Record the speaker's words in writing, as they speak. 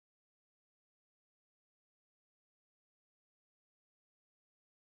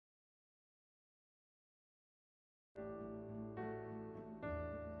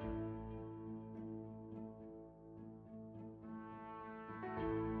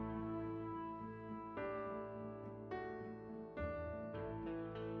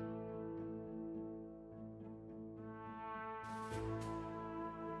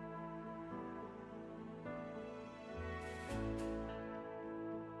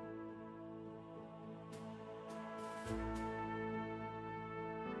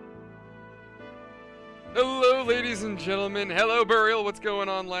Hello, ladies and gentlemen. Hello, Burial. What's going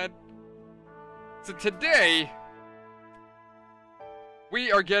on, lad? So today,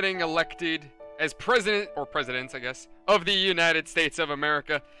 we are getting elected as president, or presidents, I guess, of the United States of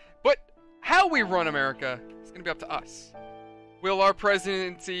America. But how we run America is going to be up to us. Will our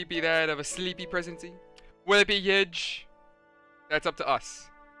presidency be that of a sleepy presidency? Will it be huge? That's up to us.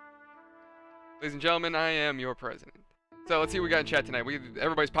 Ladies and gentlemen, I am your president. So let's see what we got in chat tonight.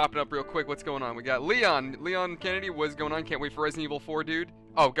 Everybody's popping up real quick. What's going on? We got Leon Kennedy. What's going on? Can't wait for Resident Evil 4, dude.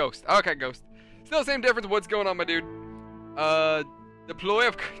 Oh, Ghost. Okay, Ghost. Still same difference. What's going on, my dude? Deploy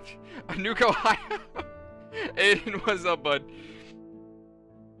of Nuke, Ohio. Aiden, what's up, bud?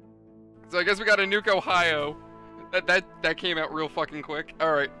 So I guess we got a Nuke, Ohio. That came out real fucking quick.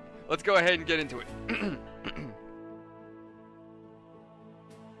 All right, let's go ahead and get into it.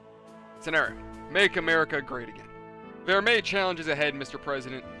 Scenario: Make America great again. There are many challenges ahead, Mr.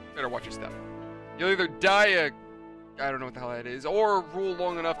 President. Better watch your step. You'll either die I don't know what the hell that is, or rule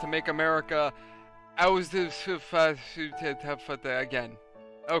long enough to make America again.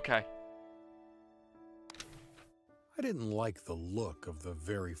 Okay. I didn't like the look of the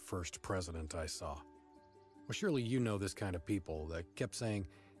very first president I saw. Well, surely you know this kind of people that kept saying,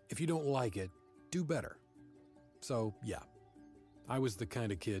 if you don't like it, do better. So, yeah, I was the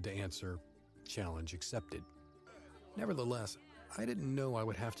kind of kid to answer, challenge accepted. Nevertheless, I didn't know I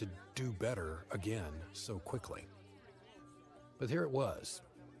would have to do better again so quickly. But here it was,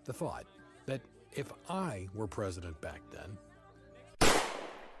 the thought that if I were president back then...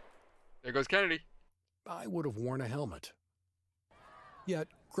 There goes Kennedy. I would have worn a helmet. Yet,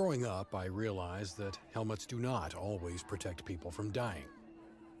 growing up, I realized that helmets do not always protect people from dying,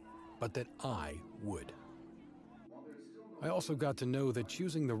 but that I would. I also got to know that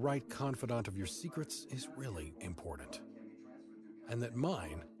choosing the right confidant of your secrets is really important, and that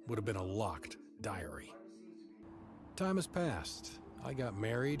mine would have been a locked diary. Time has passed. I got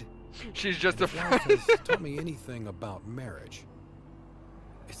married. She's just a friend. If life has taught me anything about marriage,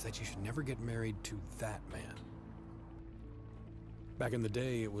 it's that you should never get married to that man. Back in the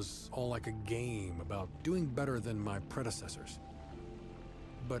day, it was all like a game about doing better than my predecessors.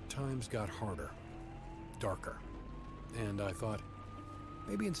 But times got harder, darker. And I thought,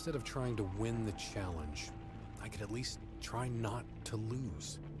 maybe instead of trying to win the challenge, I could at least try not to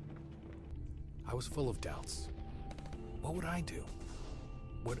lose. I was full of doubts. What would I do?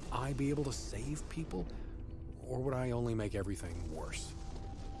 Would I be able to save people? Or would I only make everything worse?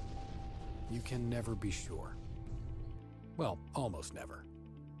 You can never be sure. Well, almost never.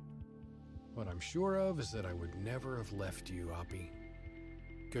 What I'm sure of is that I would never have left you, Oppie.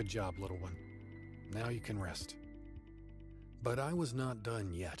 Good job, little one. Now you can rest. But I was not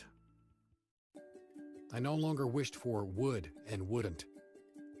done yet. I no longer wished for would and wouldn't.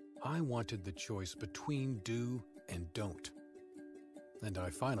 I wanted the choice between do and don't. And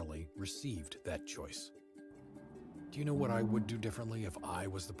I finally received that choice. Do you know what I would do differently if I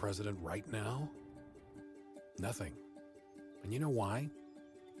was the president right now? Nothing. And you know why?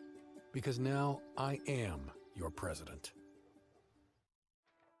 Because now I am your president.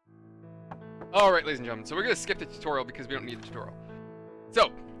 Alright, ladies and gentlemen, so we're going to skip the tutorial because we don't need the tutorial.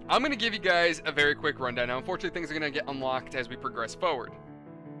 So, I'm going to give you guys a very quick rundown. Now, unfortunately, things are going to get unlocked as we progress forward.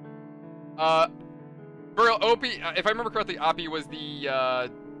 Burial, Opie, if I remember correctly, Oppie was the,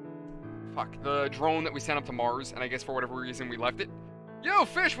 the drone that we sent up to Mars, and I guess for whatever reason we left it. Yo,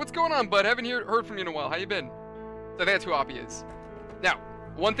 Fish, what's going on, bud? Haven't heard from you in a while. How you been? So I think that's who Oppie is. Now,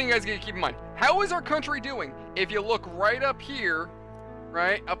 one thing you guys gotta keep in mind. How is our country doing? If you look right up here,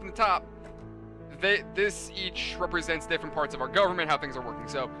 right, up in the top, this each represents different parts of our government, how things are working.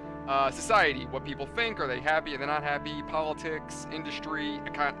 So, society, what people think, are they happy, are they not happy, politics, industry,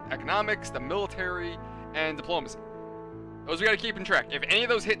 economics, the military, and diplomacy. Those we gotta keep in track. If any of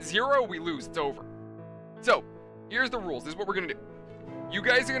those hit 0, we lose, it's over. So, here's the rules, this is what we're gonna do. You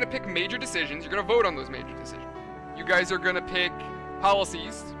guys are gonna pick major decisions, you're gonna vote on those major decisions. You guys are gonna pick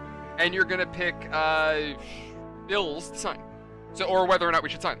policies, and you're gonna pick, bills to sign. So, or whether or not we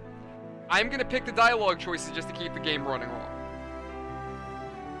should sign them. I'm gonna pick the dialogue choices just to keep the game running along.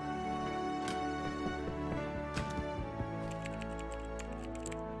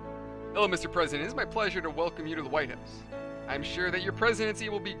 Hello, Mr. President. It is my pleasure to welcome you to the White House. I'm sure that your presidency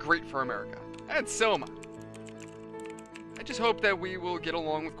will be great for America. And so am I. I just hope that we will get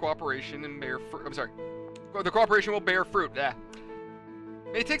along with cooperation and bear fruit. I'm sorry. The cooperation will bear fruit. Yeah.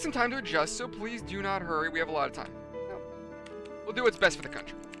 May take some time to adjust, so please do not hurry. We have a lot of time. No. We'll do what's best for the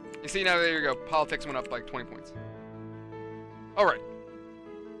country. You see, now there you go. Politics went up like 20 points. Alright.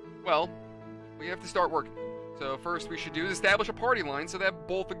 Well, we have to start working. So first we should do is establish a party line so that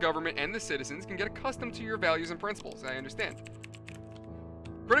both the government and the citizens can get accustomed to your values and principles. I understand.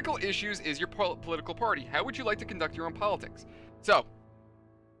 Critical issues is your political party. How would you like to conduct your own politics? So,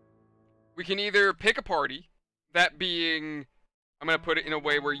 we can either pick a party, that being, I'm going to put it in a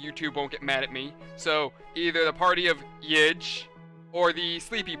way where YouTube won't get mad at me. So, either the party of Yidge or the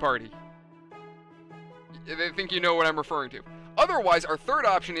Sleepy Party. I think you know what I'm referring to. Otherwise, our third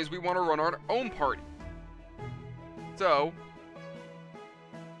option is we want to run our own party. So,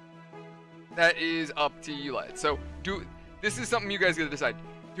 that is up to you, lads. So, this is something you guys got to decide.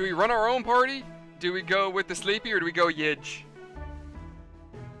 Do we run our own party? Do we go with the Sleepy or do we go Yidge?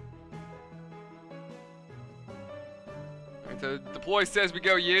 Alright, so Deploy says we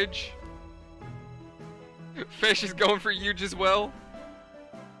go Yidge. Fish is going for Yidge as well.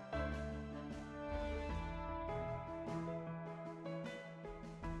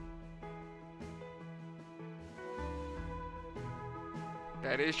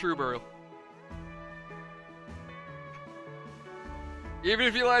 That is true, Burial. Even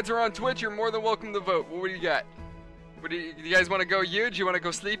if you lads are on Twitch, you're more than welcome to vote. What do you got? Do you guys want to go huge? You want to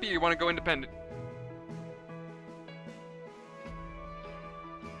go sleepy? Or you want to go independent?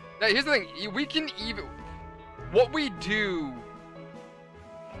 Now, here's the thing. We can even... What we do...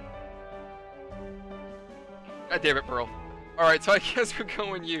 God damn it, Pearl. Alright, so I guess we're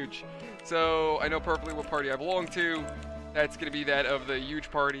going huge. So, I know perfectly what party I belong to. That's going to be that of the huge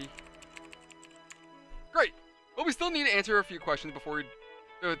party. Great. But we still need to answer a few questions before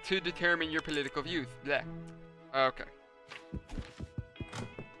to determine your political views. Blah. Okay.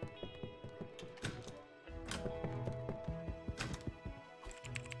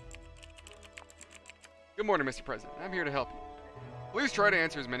 Good morning, Mr. President. I'm here to help you. Please try to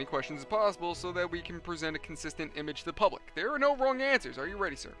answer as many questions as possible so that we can present a consistent image to the public. There are no wrong answers. Are you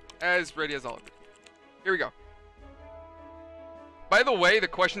ready, sir? As ready as all of you. Here we go. By the way, the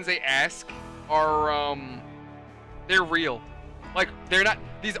questions they ask are, they're real. Like, they're not,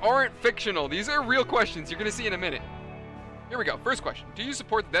 these aren't fictional. These are real questions you're gonna see in a minute. Here we go. First question. Do you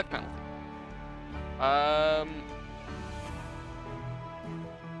support the death penalty?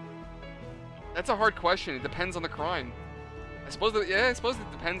 That's a hard question. It depends on the crime. I suppose it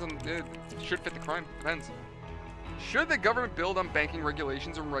depends on, it should fit the crime. Depends. Should the government build on banking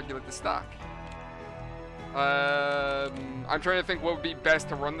regulations and regulate the stock? I'm trying to think what would be best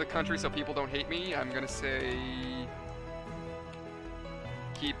to run the country so people don't hate me. I'm gonna say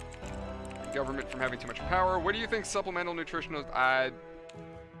keep the government from having too much power. What do you think supplemental nutritional?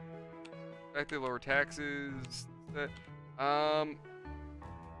 Effectively lower taxes. I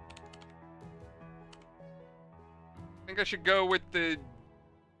think I should go with the.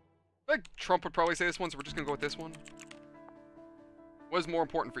 I think Trump would probably say this one, so we're just gonna go with this one. What is more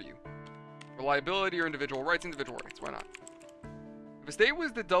important for you? Reliability or individual rights? Individual rights. Why not? If a state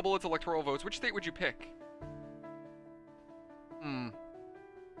was to double its electoral votes, which state would you pick?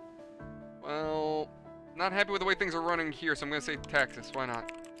 Well, not happy with the way things are running here, so I'm going to say Texas. Why not?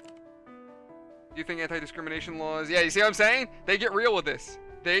 Do you think anti-discrimination laws... Yeah, you see what I'm saying? They get real with this.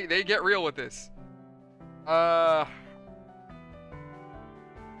 They get real with this. Let's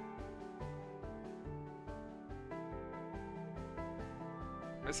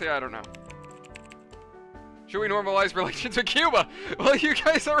say I don't know. Should we normalize relations with Cuba? Well, you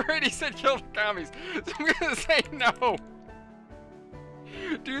guys already said kill the commies, so I'm gonna say no.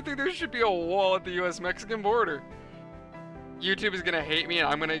 Do you think there should be a wall at the U.S.-Mexican border? YouTube is gonna hate me, and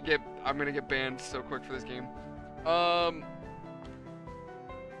I'm gonna get banned so quick for this game. But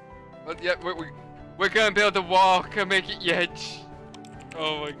yeah, we're gonna build a wall. Gonna make it edge.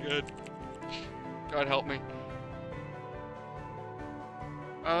 Oh my god. God help me.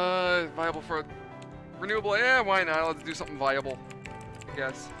 Viable for renewable? Yeah, why not? Let's do something viable, I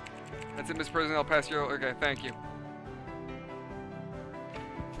guess. That's it, Mr. President. I'll pass you. Okay, thank you.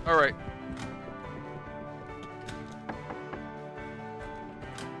 All right.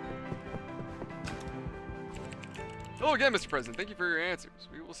 Hello again, Mr. President. Thank you for your answers.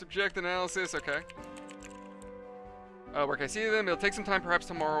 We will subject analysis. Okay. Where can I see them? It'll take some time, perhaps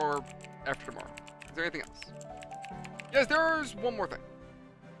tomorrow or after tomorrow. Is there anything else? Yes, there's one more thing.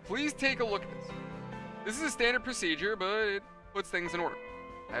 Please take a look at this. This is a standard procedure, but it puts things in order.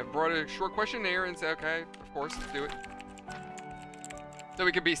 I've brought a short questionnaire and said, okay, of course, let's do it. So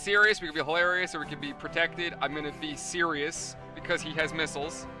we could be serious, we could be hilarious, or we could be protected. I'm gonna be serious because he has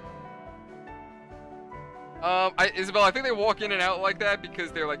missiles. Isabel, I think they walk in and out like that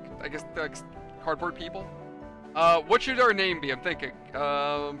because they're like, I guess they're like cardboard people. What should our name be? I'm thinking.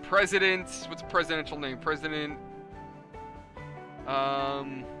 President, what's a presidential name? President,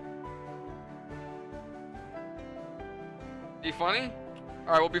 Be funny?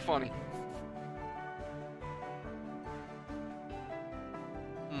 Alright, we'll be funny.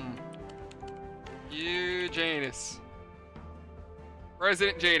 You, Janus.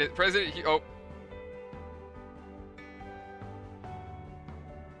 President Janus. Oh.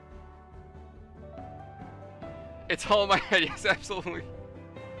 It's all in my head. Yes, absolutely.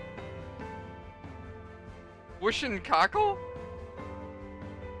 Whoosh and cockle?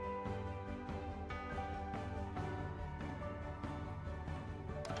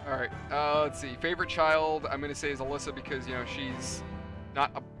 Alright, let's see. Favorite child, I'm gonna say is Alyssa because, you know, she's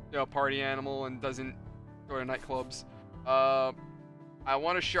not a party animal and doesn't go to nightclubs. I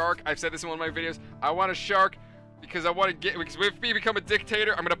want a shark. I've said this in one of my videos. I want a shark because I want to get, because if we become a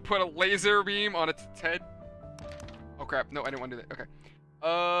dictator, I'm gonna put a laser beam on its head. Oh crap, no, I didn't want to do that.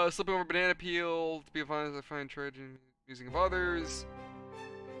 Okay. Slipping over banana peel, to be fine as I find tragedy using of others.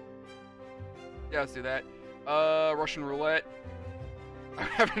 Yeah, let's do that. Russian roulette. I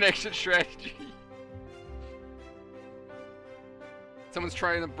have an exit strategy. Someone's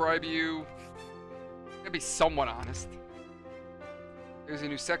trying to bribe you. Gotta be somewhat honest. There's a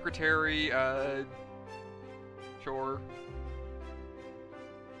new secretary. Sure.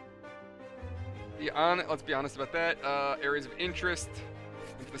 Let's be honest about that. Areas of interest.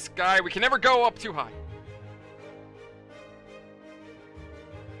 Into the sky. We can never go up too high.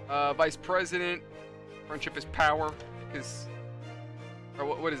 Vice president. Friendship is power. Because.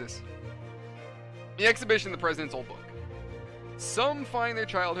 What is this? The exhibition of the president's old book. Some find their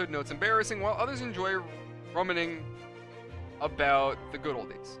childhood notes embarrassing, while others enjoy ruminating about the good old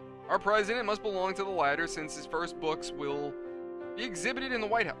days. Our president must belong to the latter, since his first books will be exhibited in the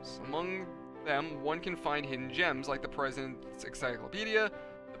White House. Among them, one can find hidden gems like the president's encyclopedia,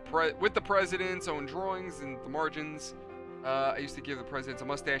 with the president's own drawings in the margins. I used to give the presidents a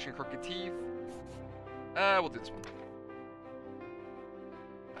mustache and crooked teeth. We'll do this one.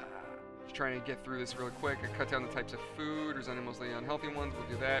 Just trying to get through this really quick. I cut down the types of food, resenting mostly unhealthy ones. We'll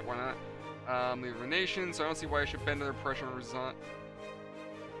do that. Why not? Leave a nation, so I don't see why I should bend under pressure and resign.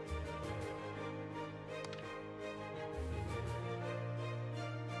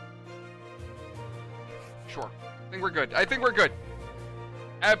 Sure. I think we're good. I think we're good.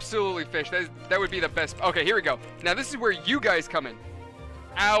 Absolutely, Fish. That would be the best. Okay, here we go. Now, this is where you guys come in.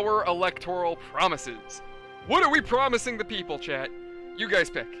 Our electoral promises. What are we promising the people, chat? You guys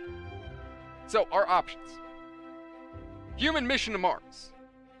pick. So, our options. Human mission to Mars.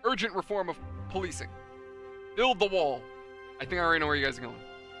 Urgent reform of policing. Build the wall. I think I already know where you guys are going.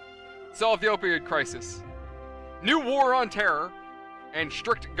 Solve the opioid crisis. New war on terror. And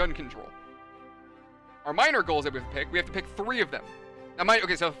strict gun control. Our minor goals that we have to pick 3 of them. Now,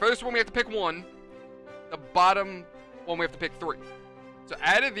 okay, so the first one we have to pick 1. The bottom one we have to pick 3. So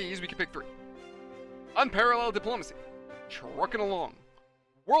out of these, we can pick 3. Unparalleled diplomacy. Trucking along.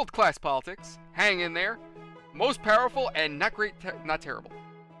 World-class politics. Hang in there. Most powerful and not great, not terrible.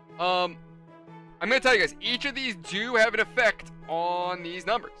 I'm going to tell you guys, each of these do have an effect on these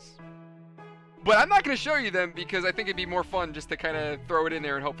numbers. But I'm not going to show you them because I think it'd be more fun just to kind of throw it in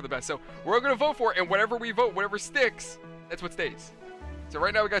there and hope for the best. So we're going to vote for it, and whatever we vote, whatever sticks, that's what stays. So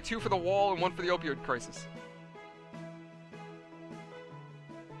right now we got 2 for the wall and 1 for the opioid crisis.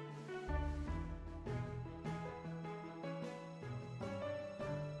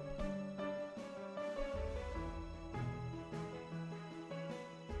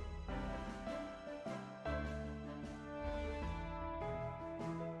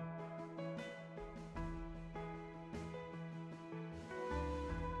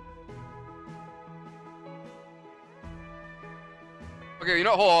 Okay, you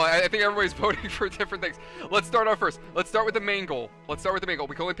know, hold on. I think everybody's voting for different things. Let's start off first. Let's start with the main goal. We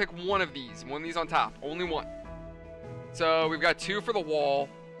can only pick 1 of these. 1 of these on top. Only 1. So we've got 2 for the wall.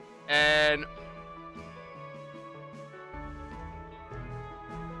 And...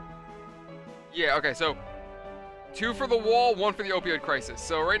 yeah, okay, so 2 for the wall, 1 for the opioid crisis.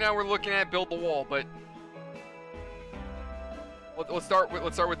 So right now we're looking at build the wall, but... let's start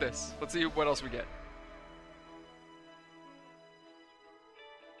with this. Let's see what else we get.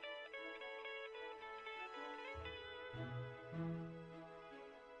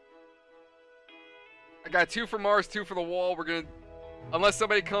 I got 2 for Mars, 2 for the wall. We're gonna, unless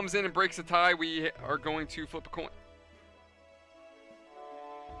somebody comes in and breaks a tie, we are going to flip a coin.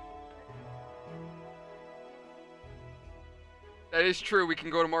 That is true. We can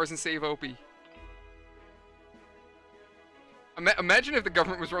go to Mars and save Opie. Imagine if the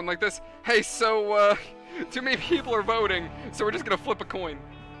government was run like this. Hey, so too many people are voting, so we're just gonna flip a coin.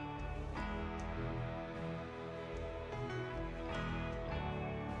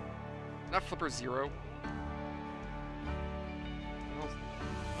 Not flipper 0.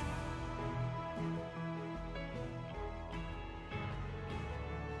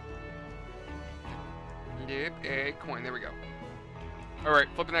 coin. There we go. Alright,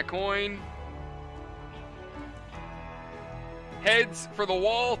 flipping that coin. Heads for the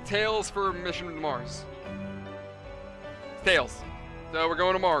wall, tails for mission to Mars. Tails. So we're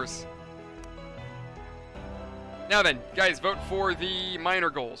going to Mars. Now then, guys, vote for the minor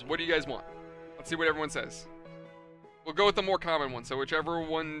goals. What do you guys want? Let's see what everyone says. We'll go with the more common one, so whichever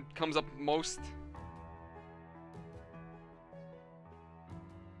one comes up most.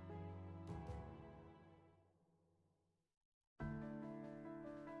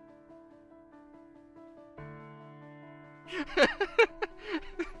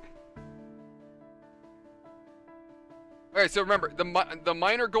 Alright, so remember, the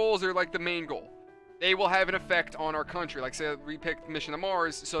minor goals are like the main goal. They will have an effect on our country. Like, say we picked Mission to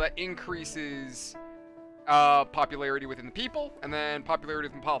Mars, so that increases popularity within the people, and then popularity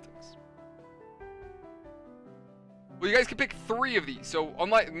within politics. Well, you guys can pick 3 of these. So,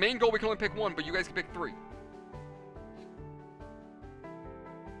 unlike main goal, we can only pick 1, but you guys can pick 3.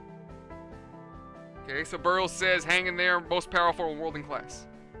 Okay, so Burl says, hang in there, most powerful and world in class.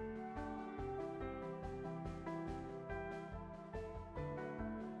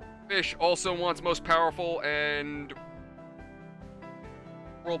 Fish also wants most powerful and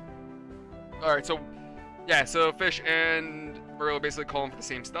world. Alright, so yeah, so Fish and Burl are basically calling for the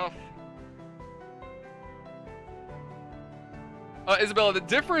same stuff. Isabella, the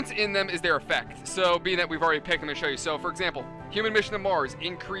difference in them is their effect. So, being that we've already picked them to show you. So, for example, human mission to Mars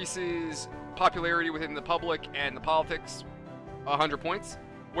increases popularity within the public and the politics 100 points.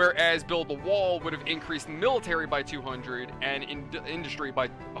 Whereas build the wall would have increased military by 200 and industry by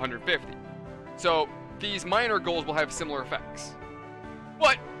 150. So these minor goals will have similar effects.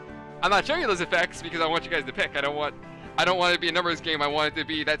 But I'm not showing you those effects because I want you guys to pick. I don't want it to be a numbers game. I want it to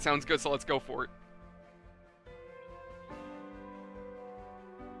be, that sounds good, so let's go for it.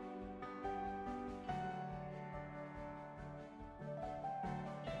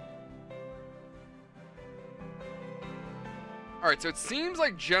 Alright, so it seems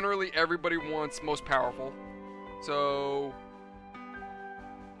like generally everybody wants most powerful. So,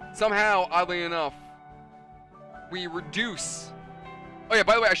 somehow, oddly enough, we reduce... Oh yeah,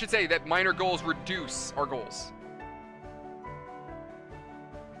 by the way, I should say that minor goals reduce our goals.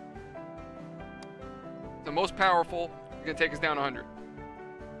 So most powerful is going to take us down 100.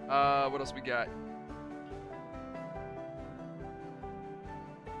 What else we got?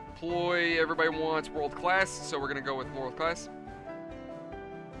 Deploy, everybody wants world class, so we're going to go with world class.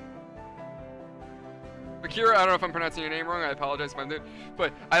 Bakira, I don't know if I'm pronouncing your name wrong, I apologize if I'm doing,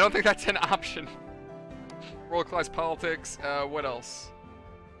 but I don't think that's an option. World class politics, what else?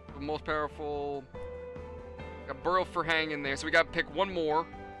 The most powerful, got Burl for hang in there, so we got to pick one more.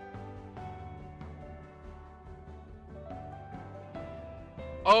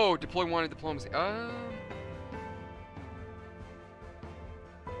 Oh, deploy one in diplomacy,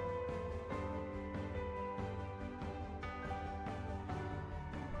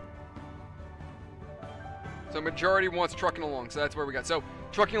 So majority wants trucking along, so that's where we got. So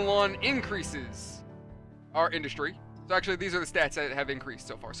trucking along increases our industry. So actually, these are the stats that have increased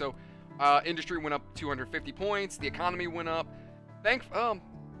so far. So industry went up 250 points. The economy went up. Oddly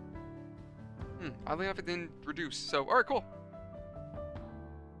enough, it didn't reduce. So all right, cool.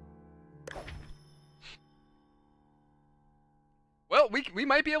 Well, we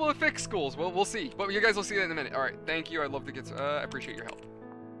might be able to fix schools. Well, we'll see. But you guys will see that in a minute. All right, thank you. I'd love to get. I appreciate your help.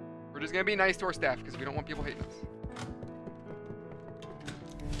 We're just gonna be nice to our staff because we don't want people hating us.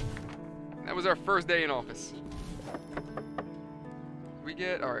 That was our first day in office. We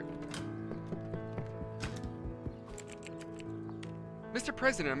get, all right. Mr.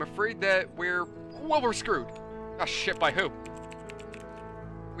 President, I'm afraid that we're screwed. Ah, shit, by who?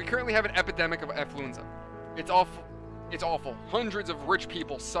 We currently have an epidemic of affluenza. It's awful. It's awful. Hundreds of rich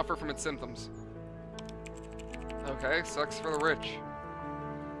people suffer from its symptoms. Okay, sucks for the rich.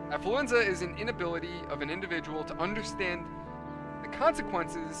 Affluenza is an inability of an individual to understand the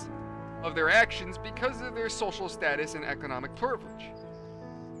consequences of their actions because of their social status and economic privilege.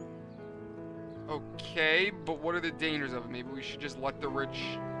 Okay, but what are the dangers of it? Maybe we should just let the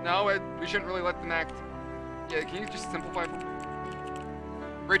rich... No, we shouldn't really let them act... Yeah, can you just simplify for me?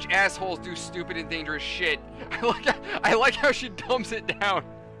 Rich assholes do stupid and dangerous shit. I like how she dumps it down.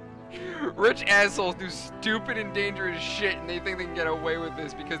 Rich assholes do stupid and dangerous shit, and they think they can get away with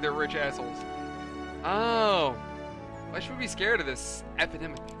this because they're rich assholes. Oh. Why should we be scared of this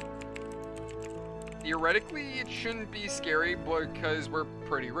epidemic? Theoretically, it shouldn't be scary because we're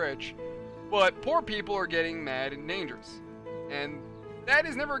pretty rich. But poor people are getting mad and dangerous. And that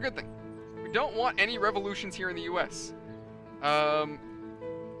is never a good thing. We don't want any revolutions here in the US. Alright,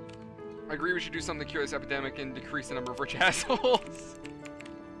 I agree we should do something to cure this epidemic and decrease the number of rich assholes.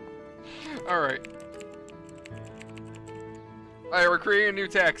 Alright. Alright, we're creating a new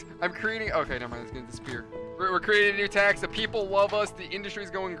tax. I'm creating... Okay, never mind. It's going to disappear. We're creating a new tax. The people love us. The industry's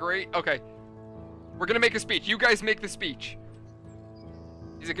going great. Okay. We're going to make a speech. You guys make the speech.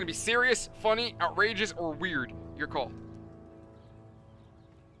 Is it going to be serious, funny, outrageous, or weird? Your call.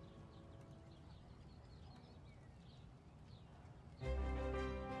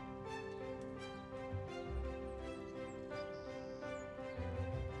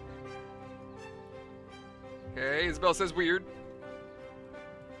 Okay, Isabel says weird.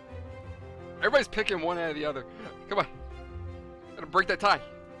 Everybody's picking one out of the other. Come on. Gotta break that tie.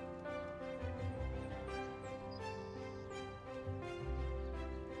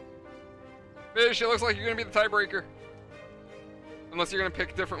 Fish, it looks like you're gonna be the tiebreaker. Unless you're gonna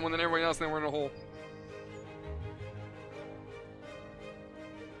pick a different one than everybody else, and then we're in a hole.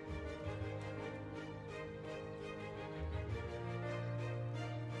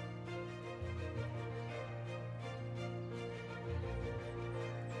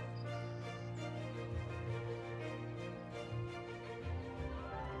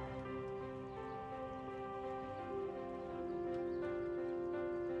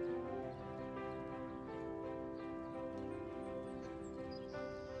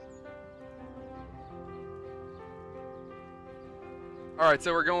 Alright,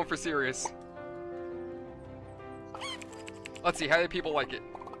 so we're going for serious. Let's see, how do people like it?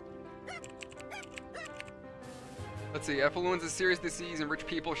 Let's see, effluence is a serious disease and rich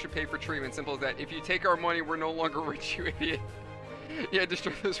people should pay for treatment. Simple as that. If you take our money, we're no longer rich, you idiot. Yeah,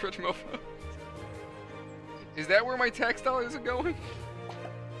 destroy those rich mofos. Is that where my tax dollars are going?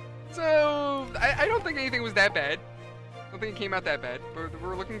 So, I don't think anything was that bad. I don't think it came out that bad. But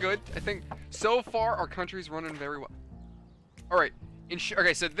we're looking good. I think so far our country's running very well. Alright.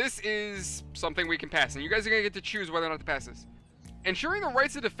 Okay, so this is something we can pass, and you guys are going to get to choose whether or not to pass this. Ensuring the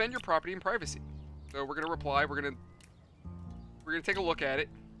rights to defend your property and privacy. So we're going to reply. We're going to take a look at it.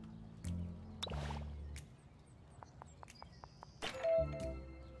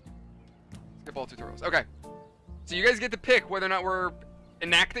 Skip all tutorials. Okay. So you guys get to pick whether or not we're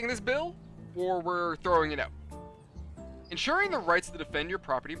enacting this bill or we're throwing it out. Ensuring the rights to defend your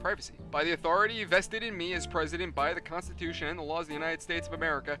property and privacy. By the authority vested in me as president by the Constitution and the laws of the United States of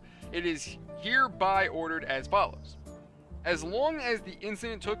America, it is hereby ordered as follows. As long as the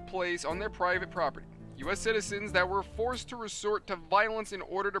incident took place on their private property, U.S. citizens that were forced to resort to violence in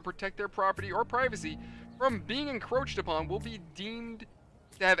order to protect their property or privacy from being encroached upon will be deemed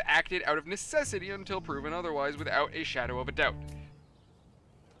to have acted out of necessity until proven otherwise without a shadow of a doubt.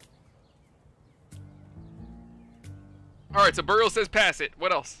 Alright, so Burial says pass it.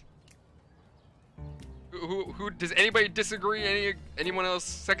 What else? Who does anybody disagree? Anyone else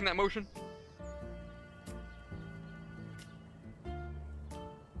second that motion?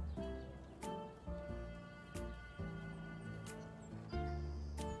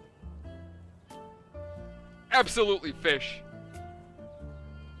 Absolutely, Fish.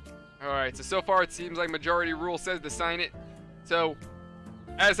 Alright, so far it seems like majority rule says to sign it. So,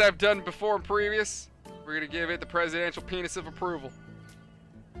 as I've done before and previous, we're going to give it the presidential penis of approval.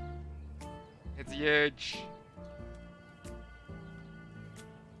 It's huge.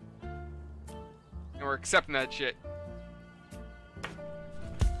 And we're accepting that shit.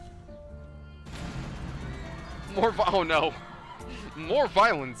 Oh no. More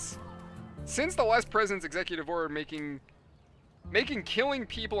violence. Since the last president's executive order making killing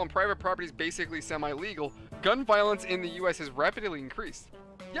people on private properties basically semi-legal, gun violence in the US has rapidly increased.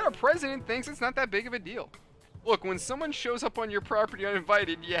 Yet our president thinks it's not that big of a deal. Look, when someone shows up on your property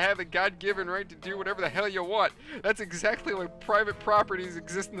uninvited, you have the God-given right to do whatever the hell you want. That's exactly why private properties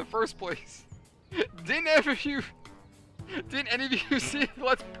exist in the first place. Didn't any of you see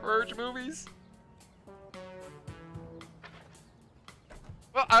Let's Purge movies?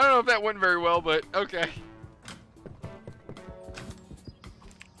 Well, I don't know if that went very well, but okay.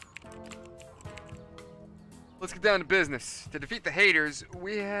 Let's get down to business. To defeat the haters,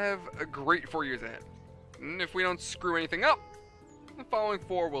 we have a great 4 years ahead. And if we don't screw anything up, the following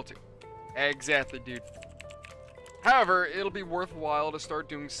 4 will too. Exactly, dude. However, it'll be worthwhile to start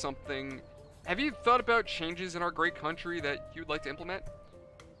doing something. Have you thought about changes in our great country that you'd like to implement?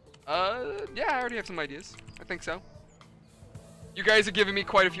 Yeah, I already have some ideas. I think so. You guys are giving me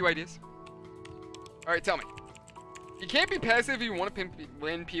quite a few ideas. Alright, tell me. You can't be passive if you want to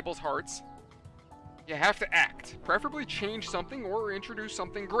win people's hearts. You have to act. Preferably change something or introduce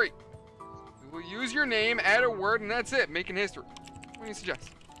something great. We'll use your name, add a word, and that's it. Making history. What do you suggest?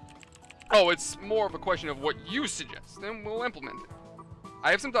 Oh, it's more of a question of what you suggest, and we'll implement it.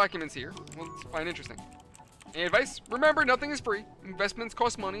 I have some documents here. Well, it's fine, interesting. Any advice? Remember, nothing is free. Investments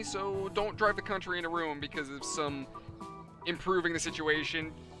cost money, so don't drive the country into ruin because of some improving the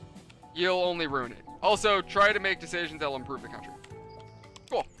situation. You'll only ruin it. Also, try to make decisions that'll improve the country.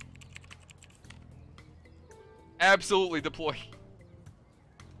 Cool. Absolutely deploy.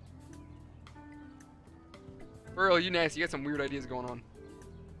 Earl, you nasty. You got some weird ideas going on.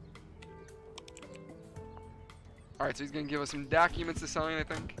 Alright, so he's going to give us some documents to sign, I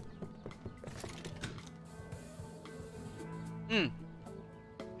think.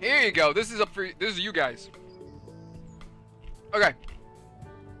 Here you go. This is up for you. This is you guys. Okay.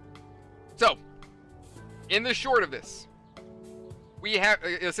 So, in the short of this, we have,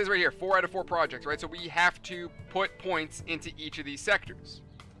 it says right here, 4 out of 4 projects, right? So we have to put points into each of these sectors.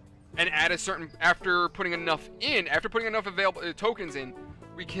 And at a certain, after putting enough available tokens in,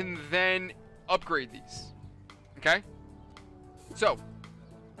 we can then upgrade these. Okay? So,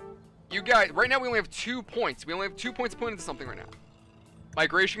 you guys, right now we only have 2 points. We only have 2 points to put into something right now.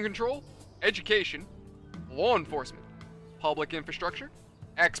 Migration control, education, law enforcement, public infrastructure,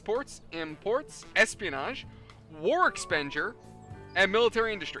 exports, imports, espionage, war expenditure, and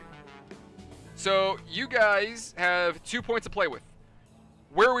military industry. So you guys have 2 points to play with.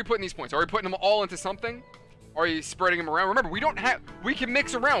 Where are we putting these points? Are we putting them all into something? Are you spreading them around? Remember, we can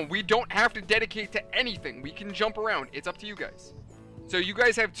mix around. We don't have to dedicate to anything. We can jump around. It's up to you guys. So you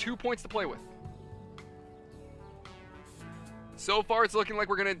guys have 2 points to play with. So far, it's looking like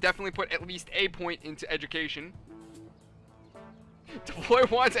we're going to definitely put at least a point into education. Deploy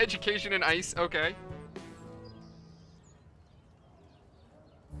wants education and ice. Okay.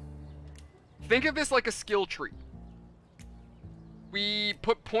 Think of this like a skill tree. We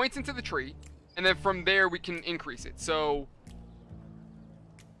put points into the tree, and then from there we can increase it. So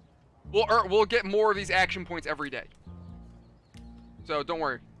we'll get more of these action points every day. So don't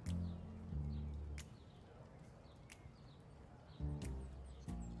worry.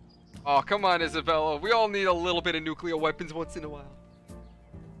 Oh, come on, Isabella. We all need a little bit of nuclear weapons once in a while.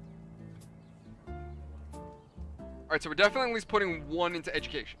 Alright, so we're definitely at least putting 1 into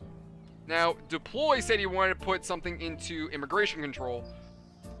education. Now, Deploy said he wanted to put something into immigration control.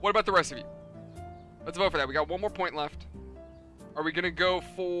 What about the rest of you? Let's vote for that. We got 1 more point left. Are we going to go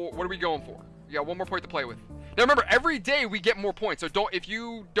for... What are we going for? We got 1 more point to play with. Now, remember, every day we get more points. So if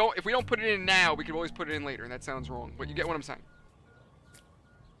we don't put it in now, we can always put it in later. And that sounds wrong. But you get what I'm saying.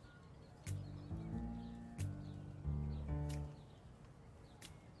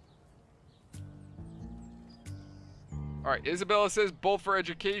 Alright, Isabella says both for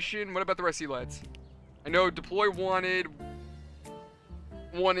education. What about the rest of you lads? I know Deploy wanted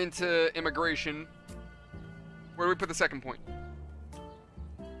 1 into immigration. Where do we put the second point?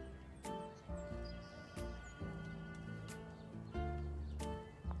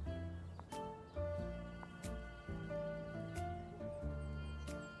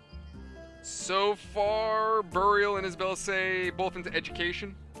 So far, Burial and Isabella say both into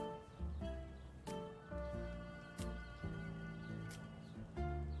education.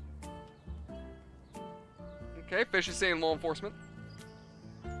 Okay, Fish is saying law enforcement.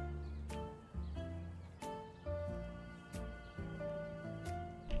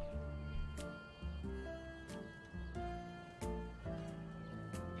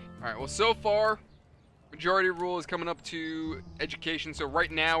 Alright, well, so far, majority rule is coming up to education. So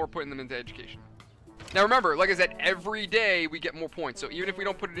right now, we're putting them into education. Now remember, like I said, every day we get more points. So even if we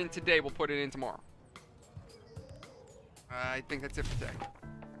don't put it in today, we'll put it in tomorrow. I think that's it for today.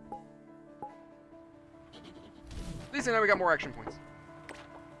 At least now we got more action points.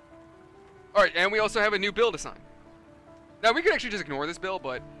 Alright, and we also have a new bill to sign. Now, we could actually just ignore this bill,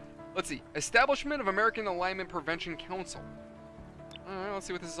 but let's see. Establishment of American Alignment Prevention Council. Alright, let's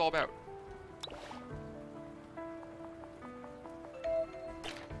see what this is all about.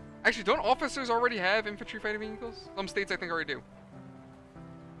 Actually, don't officers already have infantry fighting vehicles? Some states, I think, already do.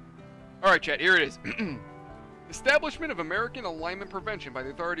 Alright, chat, here it is. Establishment of American Alignment Prevention by the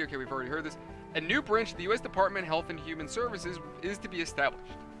authority. Okay, we've already heard this. A new branch of the U.S. Department of Health and Human Services is to be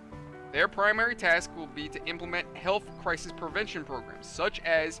established. Their primary task will be to implement health crisis prevention programs, such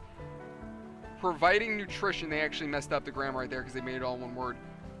as providing nutrition. They actually messed up the grammar right there because they made it all one word.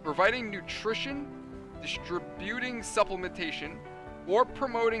 Providing nutrition, distributing supplementation, or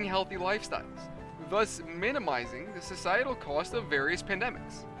promoting healthy lifestyles, thus minimizing the societal cost of various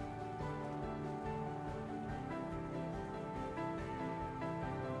pandemics.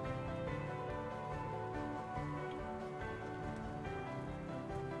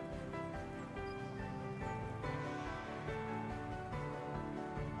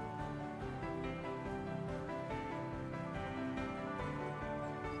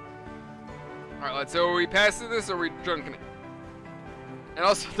 Alright, lads, so are we passing this or are we junking it? And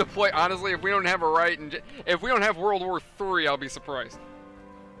also, deploy, honestly, if we don't have a right, and if we don't have World War III, I'll be surprised.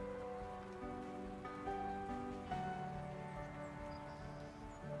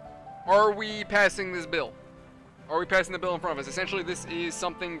 Are we passing this bill? Are we passing the bill in front of us? Essentially, this is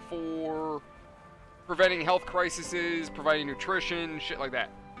something for preventing health crises, providing nutrition, shit like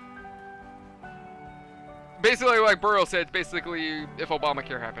that. Basically, like Burrow said, it's basically if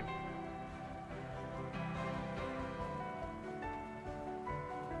Obamacare happened.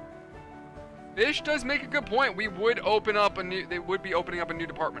 Fish does make a good point. We would open up a new. They would be opening up a new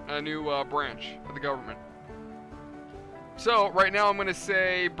department, a new branch of the government. So right now, I'm gonna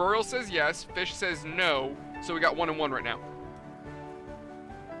say Burrow says yes. Fish says no. So we got 1 and 1 right now.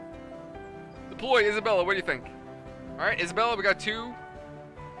 Deploy, Isabella. What do you think? All right, Isabella, we got 2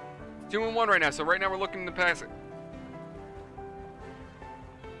 and 1 right now. So right now we're looking to pass it.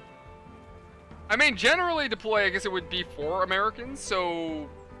 I mean, generally deploy. I guess it would be for Americans. So.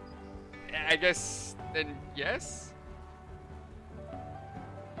 I guess then yes.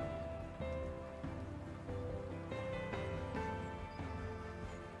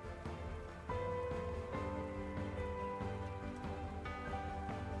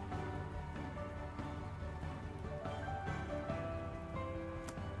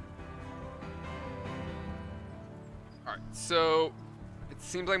 All right, so it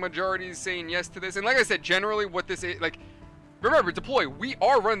seems like majority is saying yes to this, and like I said, generally what this is like. Remember, deploy, we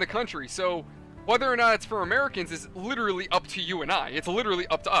are running the country, so whether or not it's for Americans is literally up to you and I. It's literally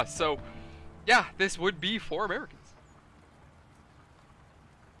up to us. So, yeah, this would be for Americans.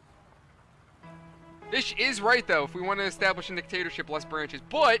 Fish is right, though, if we want to establish a dictatorship, less branches.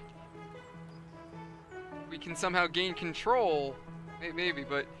 But we can somehow gain control. Maybe,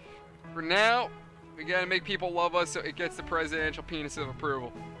 but for now, we got to make people love us so it gets the presidential penis of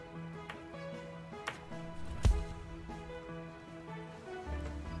approval.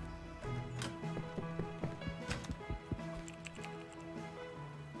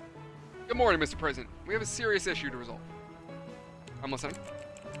 Good morning, Mr. President. We have a serious issue to resolve. I'm listening.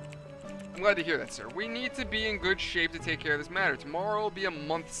 I'm glad to hear that, sir. We need to be in good shape to take care of this matter. Tomorrow will be a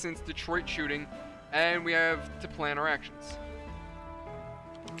month since Detroit shooting, and we have to plan our actions.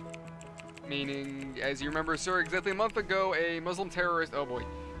 Meaning, as you remember, sir, exactly a month ago, a Muslim terrorist, oh boy,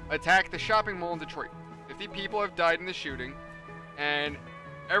 attacked the shopping mall in Detroit. 50 people have died in the shooting, and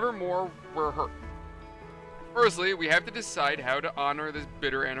ever more were hurt. Firstly, we have to decide how to honor this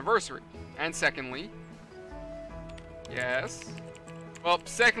bitter anniversary. And secondly, yes. Well,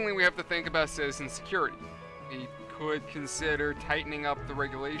 secondly, we have to think about citizen security. We could consider tightening up the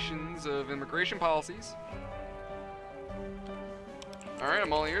regulations of immigration policies. Alright,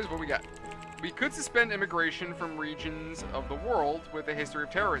 I'm all ears. What we got? We could suspend immigration from regions of the world with a history of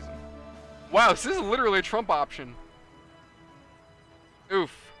terrorism. Wow, this is literally a Trump option.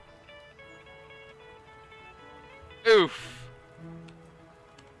 Oof. Oof.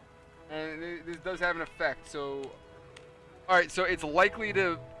 And this does have an effect, so... Alright, so it's likely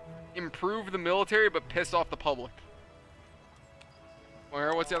to improve the military, but piss off the public.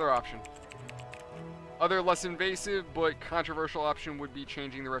 Or what's the other option? Other less invasive, but controversial option would be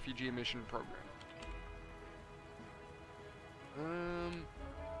changing the refugee admission program.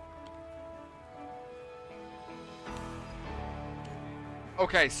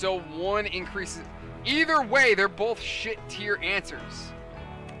 Okay, so one increases... Either way, they're both shit tier answers.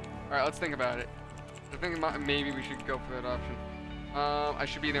 Alright, let's think about it. I think maybe we should go for that option. I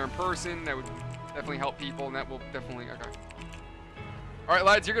should be there in person. That would definitely help people, and that will definitely... Okay. Alright,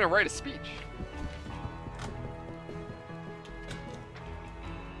 lads, you're going to write a speech.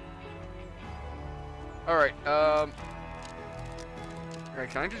 Alright, alright,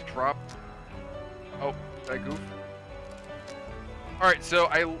 can I just drop... Oh, did I goof? Alright, so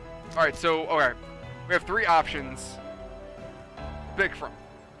alright. We have 3 options to pick from.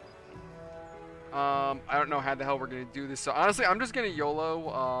 I don't know how the hell we're gonna do this, so honestly, I'm just gonna YOLO,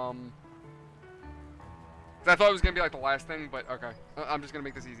 'cause I thought it was gonna be like the last thing, but okay. I'm just gonna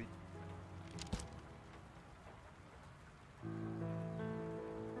make this easy.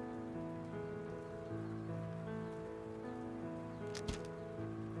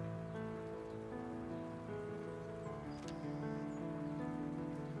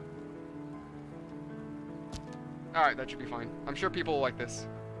 Alright, that should be fine. I'm sure people will like this.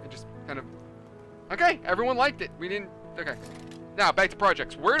 It just kind of... Okay, everyone liked it. We didn't... Okay. Now, back to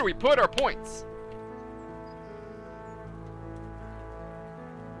projects. Where do we put our points?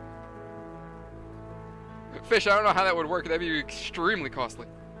 Fish, I don't know how that would work. That'd be extremely costly.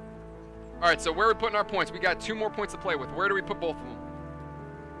 Alright, so where are we putting our points? We got 2 more points to play with. Where do we put both of them?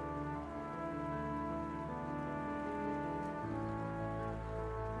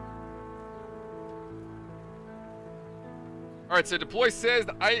 Alright, so deploy says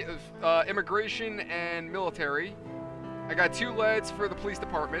immigration and military. I got 2 leads for the police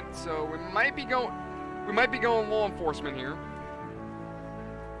department, so we might be going law enforcement here.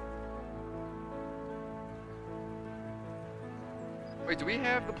 Wait, do we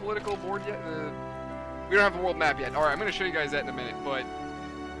have the political board yet? We don't have the world map yet. Alright, I'm gonna show you guys that in a minute, but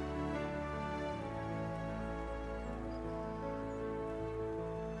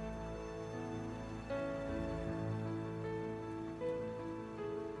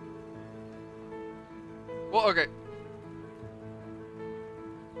well, okay.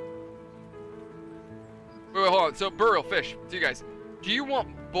 Wait, hold on. So, Burial, Fish, to you guys. Do you want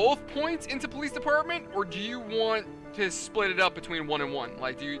both points into police department, or do you want to split it up between 1 and 1?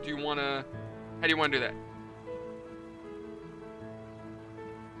 Like, do you want to... How do you want to do that?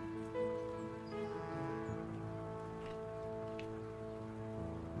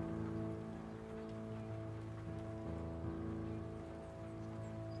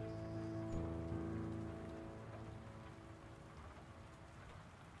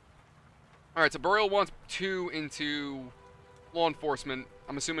 Alright, so Burial wants 2 into law enforcement.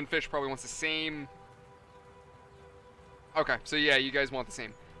 I'm assuming Fish probably wants the same. Okay, so yeah, you guys want the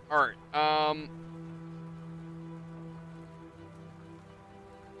same. Alright, Alright.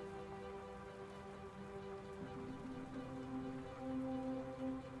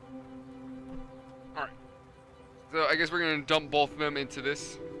 So I guess we're gonna dump both of them into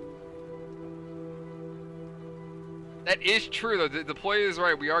this. That is true, though. The play is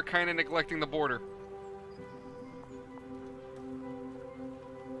right. We are kind of neglecting the border.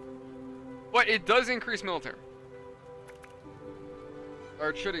 But it does increase military. Or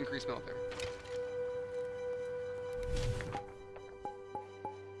it should increase military.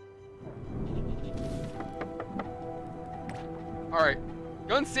 Alright.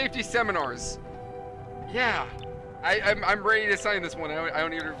 Gun safety seminars. Yeah. I'm ready to sign this one. I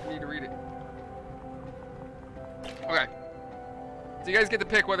don't even need to read it. Okay. So you guys get to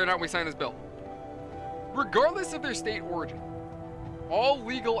pick whether or not we sign this bill. Regardless of their state origin, all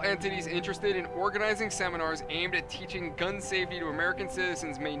legal entities interested in organizing seminars aimed at teaching gun safety to American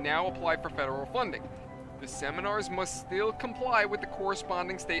citizens may now apply for federal funding. The seminars must still comply with the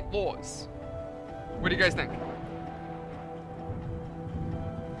corresponding state laws. What do you guys think?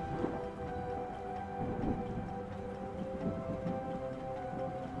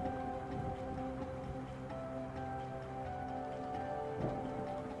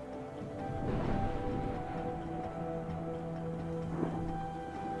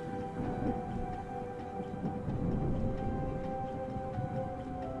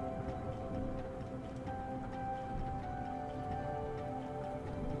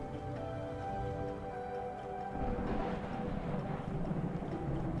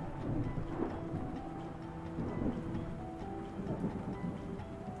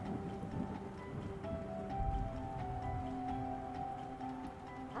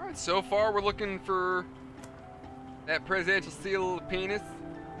 So far, we're looking for that presidential seal of penis.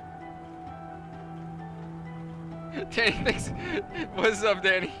 Danny thinks, what's up,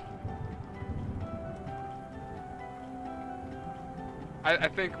 Danny? I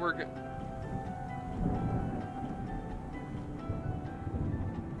think we're good.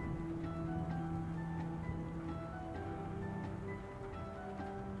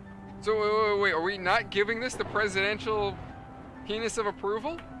 So wait, are we not giving this the presidential penis of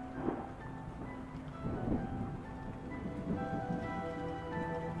approval?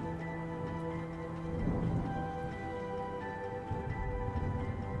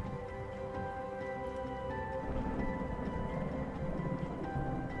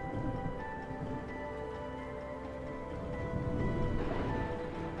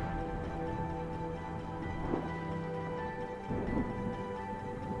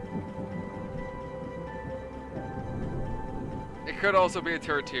 Could also be a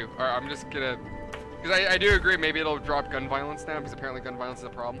tier 2. Alright, I'm just gonna... Because I do agree, maybe it'll drop gun violence now, because apparently gun violence is a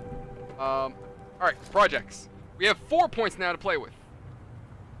problem. Alright, projects. We have 4 points now to play with.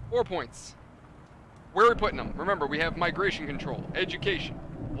 4 points. Where are we putting them? Remember, we have migration control, education,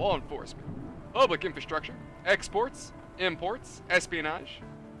 law enforcement, public infrastructure, exports, imports, espionage,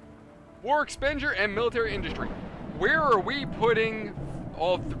 war expenditure, and military industry. Where are we putting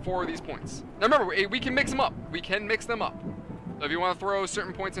all 4 of these points? Now remember, we can mix them up. We can mix them up. So if you want to throw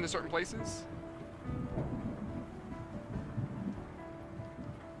certain points into certain places.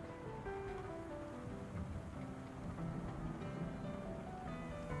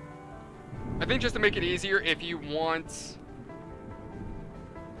 I think just to make it easier, if you want...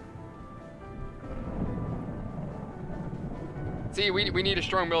 See, we need a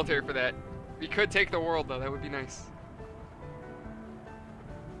strong military for that. We could take the world, though. That would be nice.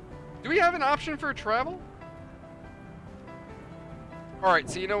 Do we have an option for travel? Alright,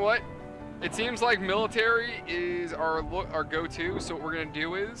 so you know what? It seems like military is our go-to, so what we're going to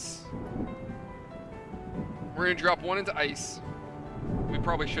do is... we're going to drop one into ice. We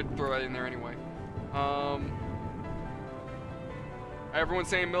probably should throw that in there anyway. Everyone's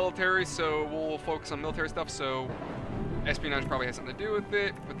saying military, so we'll focus on military stuff, so... espionage probably has something to do with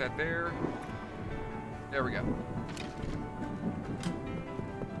it. Put that there. There we go.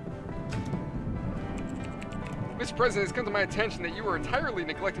 Mr. President, it's come to my attention that you are entirely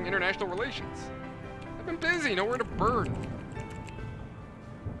neglecting international relations. I've been busy, nowhere to burn.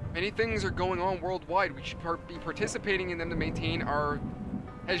 Many things are going on worldwide. We should be participating in them to maintain our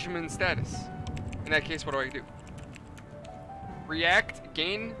hegemon status. In that case, what do I do? React,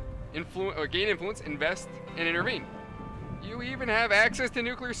 gain influence, invest, and intervene. You even have access to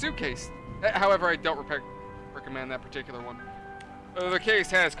nuclear suitcase. However, I don't recommend that particular one. The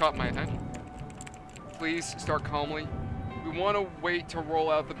case has caught my attention. Please start calmly. We want to wait to roll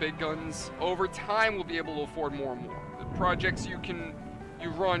out the big guns. Over time, we'll be able to afford more and more. The projects you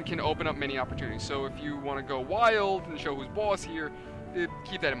run can open up many opportunities. So if you want to go wild and show who's boss here,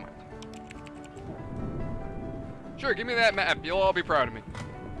 keep that in mind. Sure, give me that map. You'll all be proud of me.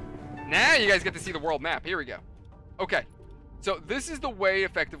 Now you guys get to see the world map. Here we go. Okay. So this is the way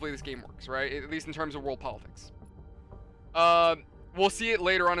effectively this game works, right? At least in terms of world politics. We'll see it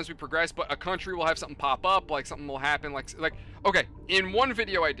later on as we progress, but a country will have something pop up, like something will happen, like okay, in one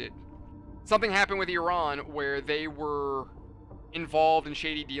video I did, something happened with Iran where they were involved in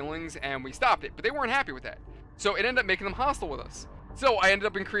shady dealings and we stopped it, but they weren't happy with that. So it ended up making them hostile with us. So I ended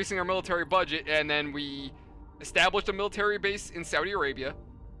up increasing our military budget, and then we established a military base in Saudi Arabia,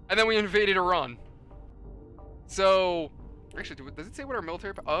 and then we invaded Iran. So, actually, does it say what our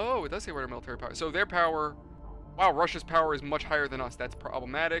military power? Oh, it does say what our military power. So their power, wow, Russia's power is much higher than us. That's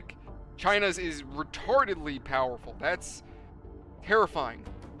problematic. China's is retardedly powerful. That's terrifying.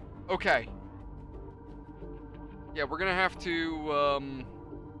 Okay. Yeah, we're gonna have to,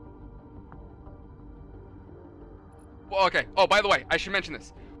 well, okay. Oh, by the way, I should mention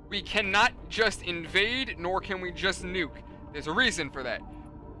this. We cannot just invade, nor can we just nuke. There's a reason for that.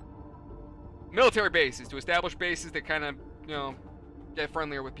 Military bases, to establish bases that kind of, you know, get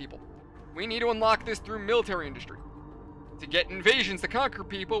friendlier with people. We need to unlock this through military industry. To get invasions to conquer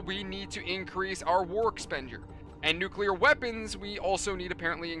people, we need to increase our war expenditure. And nuclear weapons, we also need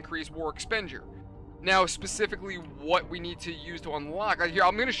apparently increase war expenditure. Now, specifically what we need to use to unlock, here,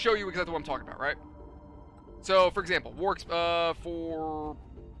 I'm going to show you exactly what I'm talking about, right? So, for example, for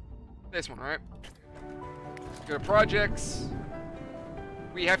this one, right? Go to projects.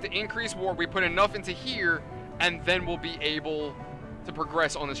 We have to increase war. We put enough into here, and then we'll be able to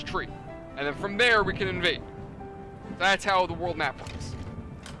progress on this tree. And then from there, we can invade. That's how the world map works.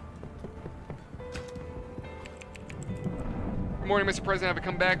 Good morning, Mr. President. Have I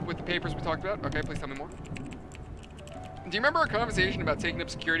come back with the papers we talked about? Okay, please tell me more. Do you remember our conversation about taking up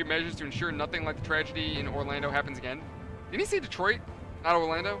security measures to ensure nothing like the tragedy in Orlando happens again? Didn't he say Detroit? Not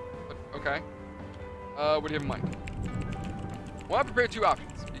Orlando? But, okay. What do you have in mind? Well, I prepared two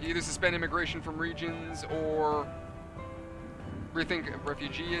options. You can either suspend immigration from regions or rethink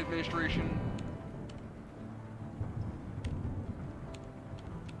refugee administration.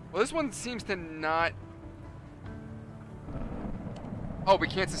 Well, this one seems to not... Oh, we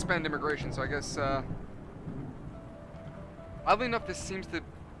can't suspend immigration, so I guess, oddly enough, this seems to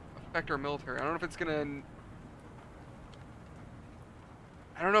affect our military. I don't know if it's gonna...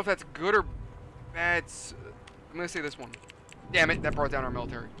 I don't know if that's good or bad. I'm gonna say this one. Damn it, that brought down our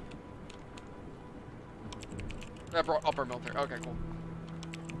military. That brought up our military. Okay, cool.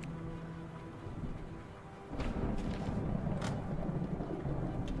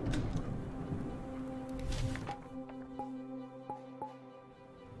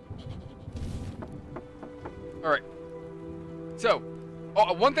 Alright. So,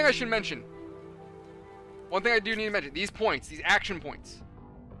 one thing I should mention. One thing I do need to mention. These points, these action points.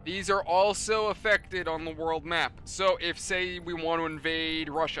 These are also affected on the world map. So, if, say, we want to invade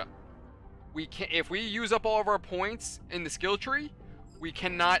Russia. We can, if we use up all of our points in the skill tree, we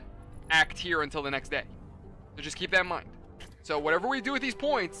cannot act here until the next day. So just keep that in mind. So whatever we do with these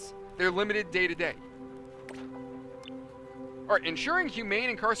points, they're limited day to day. Alright, ensuring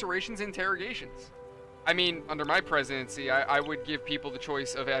humane incarcerations and interrogations. I mean, under my presidency, I would give people the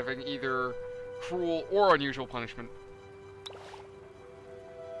choice of having either cruel or unusual punishment.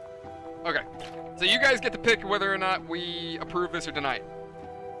 Okay, so you guys get to pick whether or not we approve this or deny it.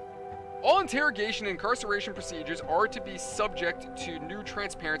 All interrogation and incarceration procedures are to be subject to new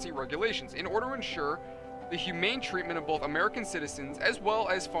transparency regulations in order to ensure the humane treatment of both American citizens as well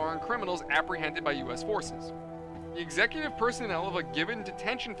as foreign criminals apprehended by U.S. forces. The executive personnel of a given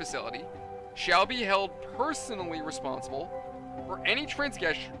detention facility shall be held personally responsible for any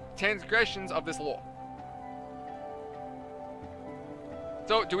transgressions of this law.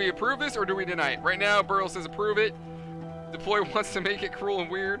 So, do we approve this or do we deny it? Right now, Burrell says approve it. Deploy wants to make it cruel and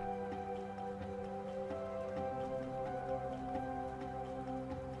weird.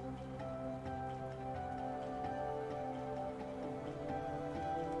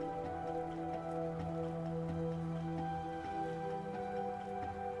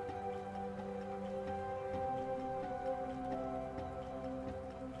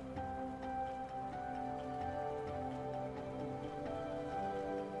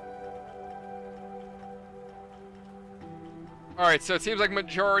 Alright, so it seems like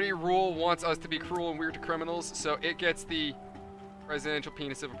majority rule wants us to be cruel and weird to criminals, so it gets the presidential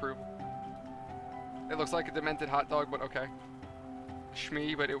penis of approval. It looks like a demented hot dog, but okay.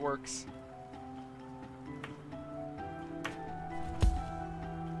 Shmee, but it works.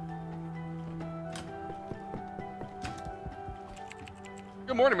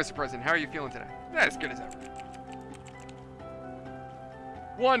 Good morning, Mr. President. How are you feeling today? As good as ever.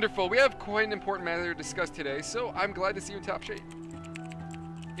 Wonderful. We have quite an important matter to discuss today, so I'm glad to see you in top shape.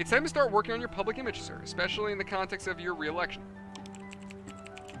 It's time to start working on your public image, sir, especially in the context of your re-election.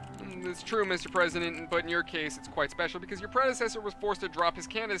 It's true, Mr. President, but in your case, it's quite special because your predecessor was forced to drop his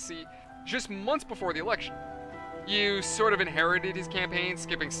candidacy just months before the election. You sort of inherited his campaign,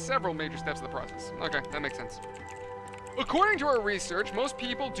 skipping several major steps of the process. Okay, that makes sense. According to our research, most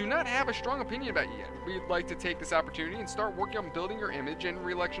people do not have a strong opinion about you yet. We'd like to take this opportunity and start working on building your image and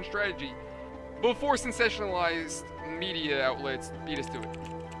re-election strategy before sensationalized media outlets beat us to it.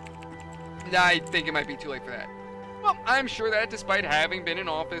 I think it might be too late for that. Well, I'm sure that despite having been in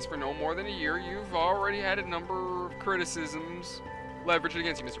office for no more than a year, you've already had a number of criticisms leveraged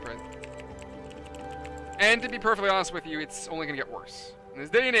against you, Mr. President. And to be perfectly honest with you, it's only going to get worse. In this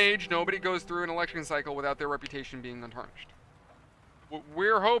day and age, nobody goes through an election cycle without their reputation being untarnished. What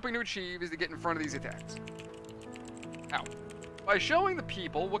we're hoping to achieve is to get in front of these attacks. How? By showing the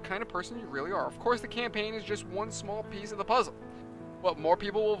people what kind of person you really are. Of course, the campaign is just one small piece of the puzzle. But more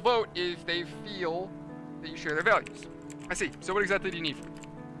people will vote if they feel that you share their values. I see. So what exactly do you need from me?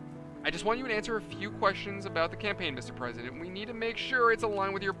 I just want you to answer a few questions about the campaign, Mr. President. We need to make sure it's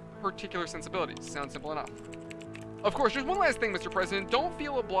aligned with your particular sensibilities. Sounds simple enough. Of course, just one last thing, Mr. President. Don't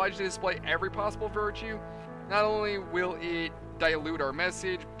feel obliged to display every possible virtue. Not only will it dilute our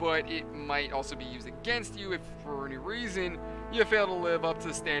message, but it might also be used against you if, for any reason, you fail to live up to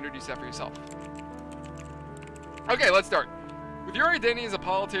the standard you set for yourself. Okay, let's start. With your identity as a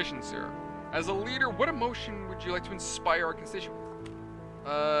politician, sir, as a leader, what emotion would you like to inspire our constituents?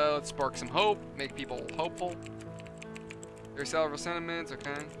 Let's spark some hope, make people hopeful. Their several sentiments,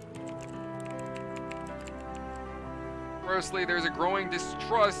 okay. Firstly, there's a growing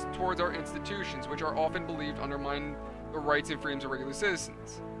distrust towards our institutions, which are often believed undermine the rights and freedoms of regular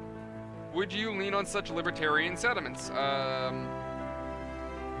citizens. Would you lean on such libertarian sentiments? Well,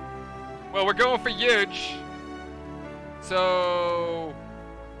 we're going for huge. So,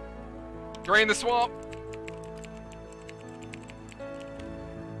 drain the swamp.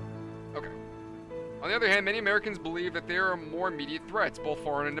 Okay. On the other hand, many Americans believe that there are more immediate threats, both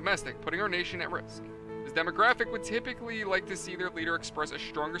foreign and domestic, putting our nation at risk. This demographic would typically like to see their leader express a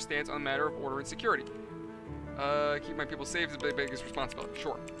stronger stance on the matter of order and security. Keep my people safe is the biggest responsibility.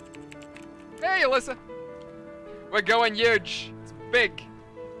 Sure. Hey, Alyssa. We're going huge. It's big.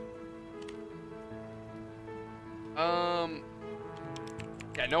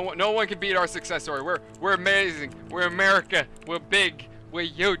 Yeah, no one can beat our success story. We're amazing. We're America. We're big. We're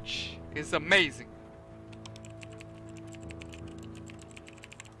huge. It's amazing.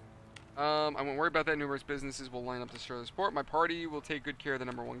 I won't worry about that. Numerous businesses will line up to show their support. My party will take good care of the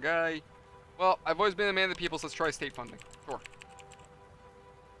 #1 guy. Well, I've always been a man of the people, so let's try state funding. Sure.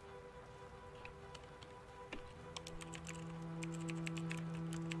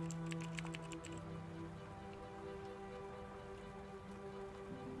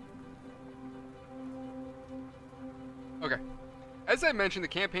 Okay. As I mentioned, the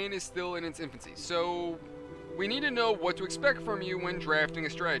campaign is still in its infancy, so we need to know what to expect from you when drafting a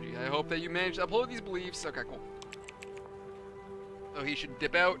strategy. I hope that you manage to uphold these beliefs. Okay, cool. So he should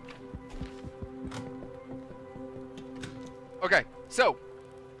dip out. Okay, so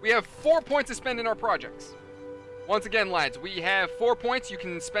we have 4 points to spend in our projects. Once again, lads, we have 4 points. You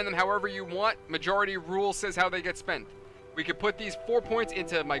can spend them however you want. Majority rule says how they get spent. We could put these 4 points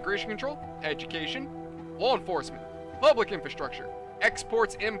into migration control, education, law enforcement, public infrastructure,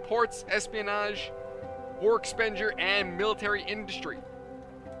 exports, imports, espionage, war expenditure, and military industry.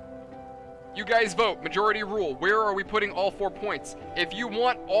 You guys vote. Majority rule. Where are we putting all 4 points? If you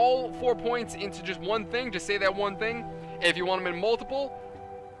want all 4 points into just one thing, just say that one thing. If you want them in multiple,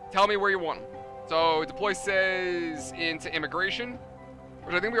 tell me where you want them. So deploy says into immigration,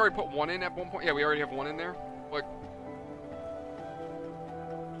 which I think we already put 1 in at one point. Yeah, we already have 1 in there. Look.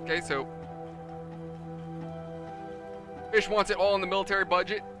 Okay, so Fish wants it all in the military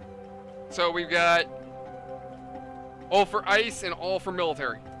budget. So we've got all for ice and all for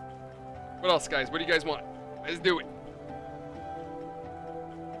military. What else, guys? What do you guys want? Let's do it.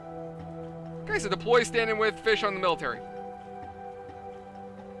 Okay, so deploy standing with Fish on the military.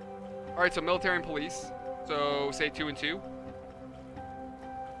 Alright, so military and police. So say 2 and 2.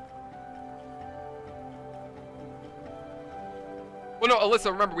 Well, no,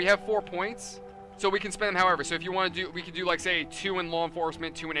 Alyssa, remember, we have 4 points. So we can spend them however. So if you want to do, we could do like, say, 2 in law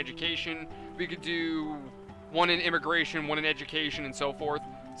enforcement, 2 in education. We could do 1 in immigration, 1 in education, and so forth.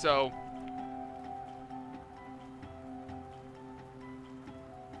 So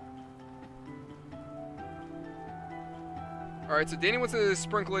alright, so Danny wants to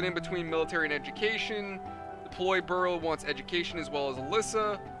sprinkle it in between military and education. Deploy Burrow wants education as well as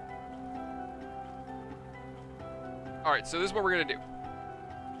Alyssa. Alright, so this is what we're going to do.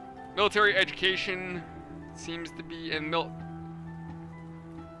 Military education seems to be in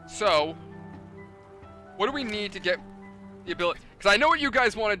So, what do we need to get the ability? Because I know what you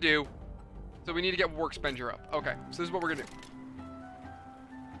guys want to do. So we need to get work expenditure up. Okay, so this is what we're going to do.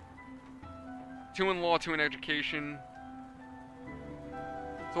 2 in law, 2 in education.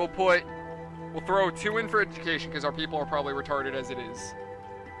 So we'll throw 2 in for education because our people are probably retarded as it is.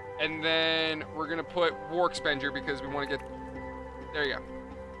 And then we're going to put war expenditure because we want to get, there you go.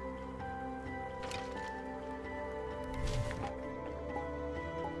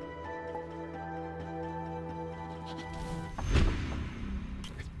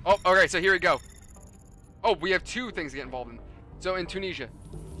 Oh, okay, so here we go. Oh, we have 2 things to get involved in. So in Tunisia.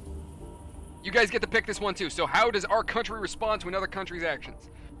 You guys get to pick this one too. So how does our country respond to another country's actions?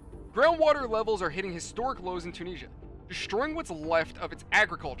 Groundwater levels are hitting historic lows in Tunisia, destroying what's left of its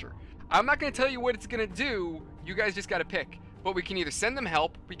agriculture. I'm not going to tell you what it's going to do. You guys just got to pick. But we can either send them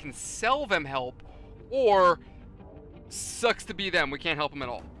help, we can sell them help, or sucks to be them. We can't help them at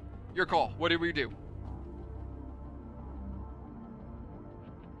all. Your call. What do we do?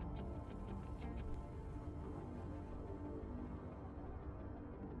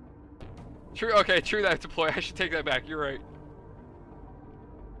 True. Okay, true that deploy. I should take that back. You're right.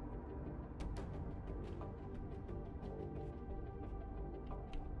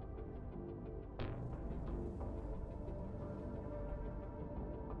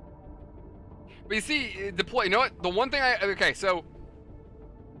 But you see, deploy. You know what? The one thing okay, so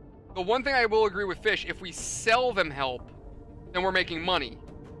the one thing I will agree with Fish, if we sell them help, then we're making money.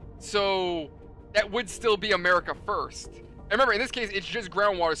 So that would still be America first. And remember, in this case, it's just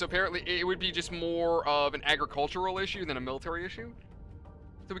groundwater, so apparently it would be just more of an agricultural issue than a military issue.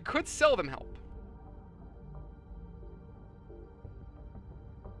 So we could sell them help.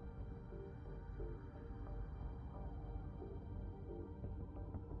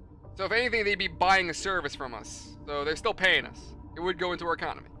 So if anything, they'd be buying a service from us. So they're still paying us. It would go into our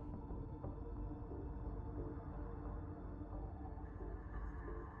economy.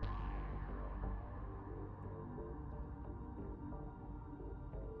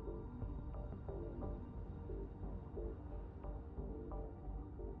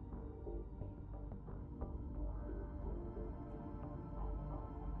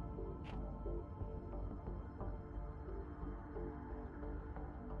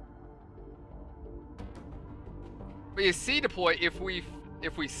 But you see, deploy, if we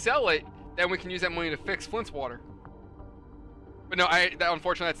sell it, then we can use that money to fix Flint's water. But no,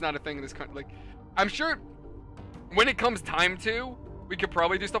 unfortunately that's not a thing in this country. Like, I'm sure when it comes time to, we could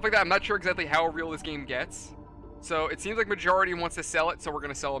probably do stuff like that. I'm not sure exactly how real this game gets. So it seems like majority wants to sell it, so we're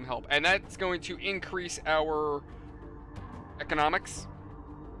gonna sell them help. And that's going to increase our economics.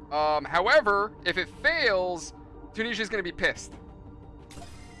 However, if it fails, Tunisia's gonna be pissed.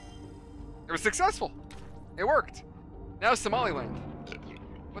 It was successful. It worked. Now Somaliland.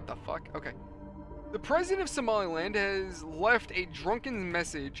 What the fuck? Okay. The president of Somaliland has left a drunken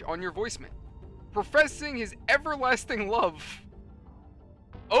message on your voicemail, professing his everlasting love.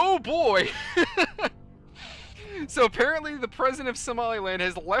 Oh boy! So apparently the president of Somaliland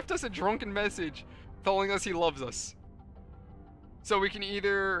has left us a drunken message telling us he loves us. So we can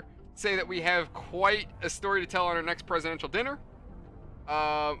either say that we have quite a story to tell on our next presidential dinner.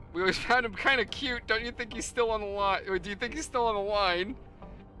 We always found him kind of cute. Don't you think he's still on the line? Or do you think he's still on the line?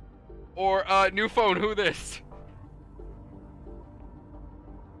 Or, new phone, who this?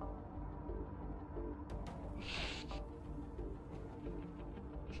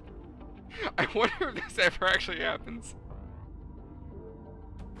 I wonder if this ever actually happens.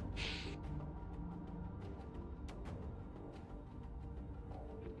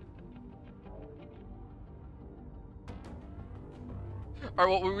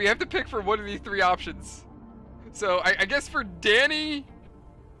 Alright, well, we have to pick for one of these three options. So, I guess for Danny,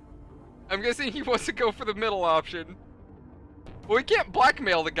 I'm guessing he wants to go for the middle option. Well, we can't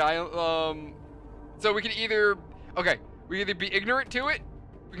blackmail the guy, so we can either, okay, we can either be ignorant to it,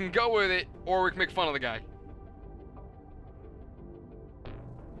 we can go with it, or we can make fun of the guy.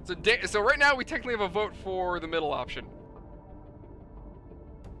 So right now, we technically have a vote for the middle option.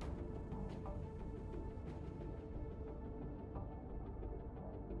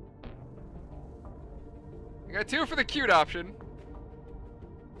 We got 2 for the cute option.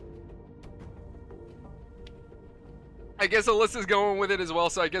 I guess Alyssa's going with it as well,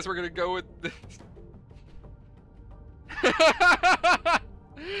 so I guess we're gonna go with this.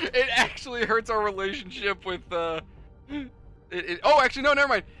 It actually hurts our relationship with, oh, actually, no, never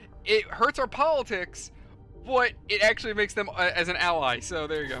mind. It hurts our politics, but it actually makes them as an ally, so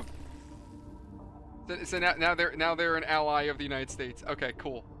there you go. So now they're an ally of the United States. Okay,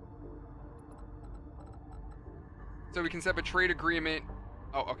 cool. So we can set up a trade agreement.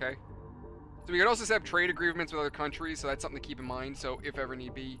 Oh, okay. So we can also set up trade agreements with other countries, so that's something to keep in mind, so if ever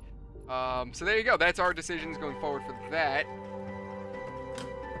need be. So there you go. That's our decisions going forward for that.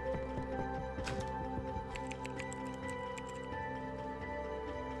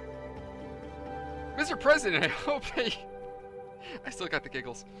 Mr. President, I hope that I still got the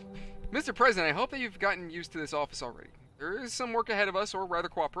giggles. Mr. President, I hope that you've gotten used to this office already. There is some work ahead of us, or rather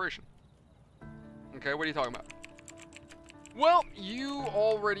cooperation. Okay, what are you talking about? Well, you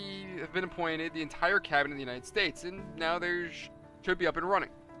already have been appointed the entire cabinet of the United States, and now they should be up and running.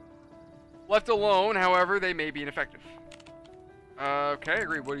 Left alone, however, they may be ineffective. Okay,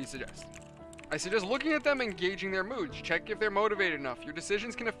 agreed. What do you suggest? I suggest looking at them and gauging their moods. Check if they're motivated enough. Your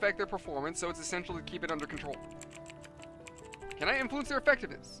decisions can affect their performance, so it's essential to keep it under control. Can I influence their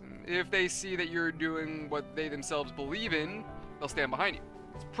effectiveness? If they see that you're doing what they themselves believe in, they'll stand behind you.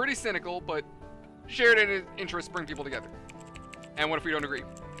 It's pretty cynical, but shared interests bring people together. And what if we don't agree?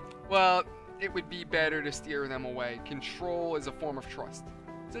 Well, it would be better to steer them away. Control is a form of trust.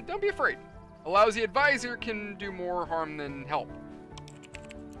 So don't be afraid. A lousy advisor can do more harm than help.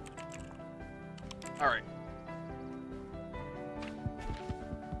 Alright.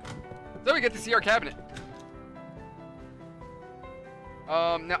 So we get to see our cabinet.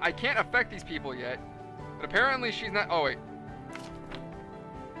 Now I can't affect these people yet. But apparently she's not... Oh, wait.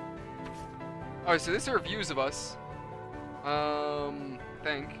 Alright, so this are views of us.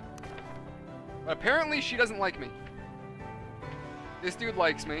 Think. But apparently she doesn't like me. This dude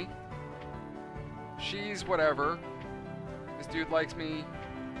likes me. She's whatever. This dude likes me.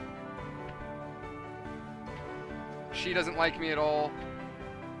 She doesn't like me at all.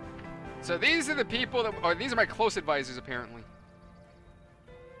 So these are the people that... Oh, these are my close advisors, apparently.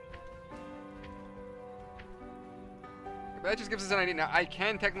 But that just gives us an idea. Now, I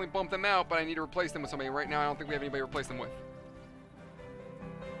can technically bump them out, but I need to replace them with somebody. Right now, I don't think we have anybody to replace them with.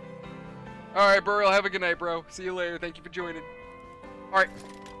 Alright, Burrell, have a good night, bro. See you later. Thank you for joining. Alright.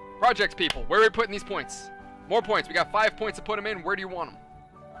 Projects people. Where are we putting these points? More points. We got 5 points to put them in. Where do you want them?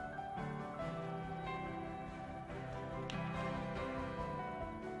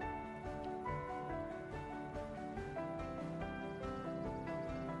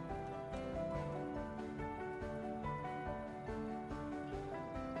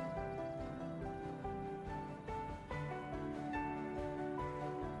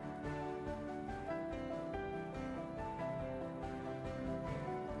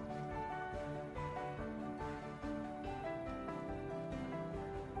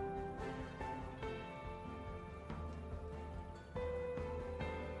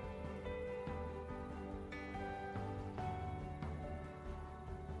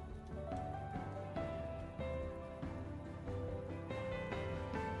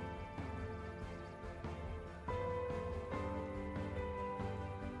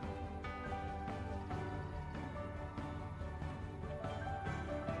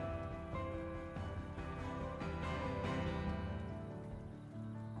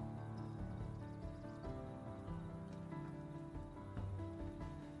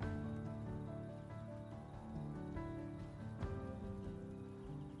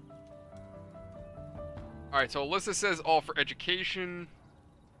 Alright, so Alyssa says all for education.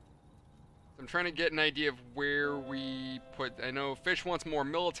 Some trying to get an idea of where we put. I know Fish wants more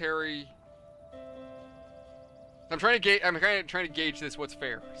military. I'm trying to gauge this. What's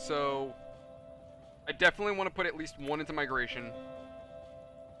fair? So I definitely want to put at least one into migration.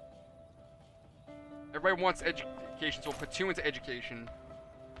 Everybody wants education, so we'll put 2 into education.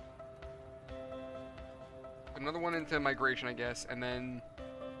 Another one into migration, I guess, and then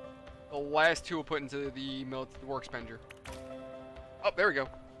the last 2 we'll put into the war expenditure. Oh, there we go.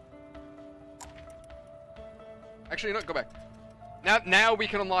 Actually, no, go back. Now we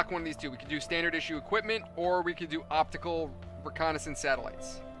can unlock one of these 2. We could do standard issue equipment, or we could do optical reconnaissance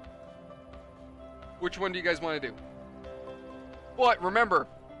satellites. Which one do you guys want to do? But remember,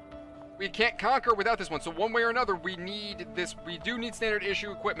 we can't conquer without this one. So one way or another, we need this. We do need standard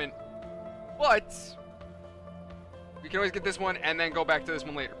issue equipment, but we can always get this one and then go back to this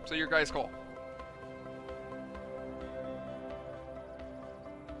one later. So your guys' call.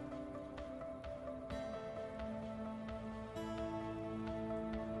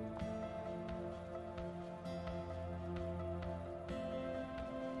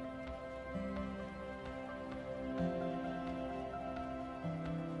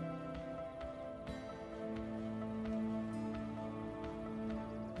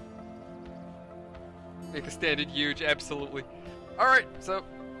 Make the standard huge, absolutely. Alright, so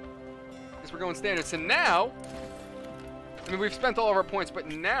I guess we're going standard. So now, I mean, we've spent all of our points, but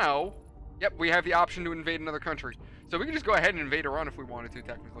now, yep, we have the option to invade another country. So we can just go ahead and invade Iran if we wanted to,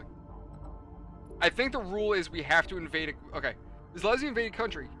 technically. I think the rule is we have to invade okay. This allows you to invade a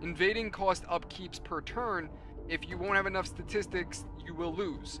country. Invading cost upkeeps per turn. If you won't have enough statistics, you will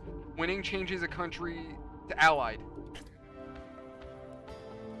lose. Winning changes a country to allied.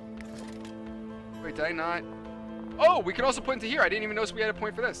 Wait, did I not? Oh, we can also put into here. I didn't even notice we had a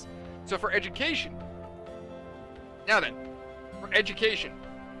point for this. So for education. Now then, for education,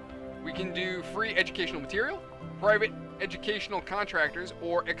 we can do free educational material, private educational contractors,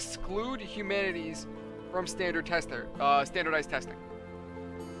 or exclude humanities from standardized testing.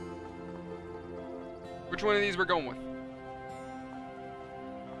 Which one of these we're going with?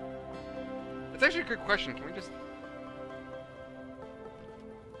 That's actually a good question. Can we just...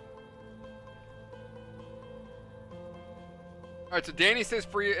 Alright, so Danny says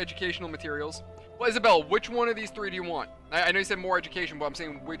free educational materials. Well, Isabel, which one of these 3 do you want? I know you said more education, but I'm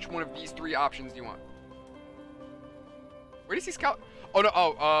saying which one of these 3 options do you want? Where do you see Scout? Oh, no,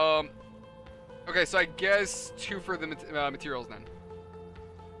 oh, okay, so I guess 2 for the materials then.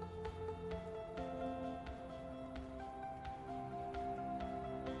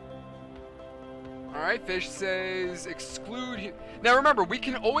 Alright, Fish says exclude... Now remember, we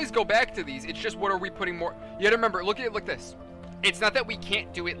can always go back to these. It's just what are we putting more... You gotta remember, look at it like this. It's not that we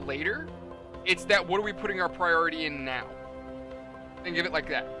can't do it later. It's that what are we putting our priority in now? Think of it like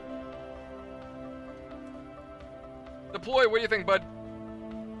that. Deploy, what do you think, bud?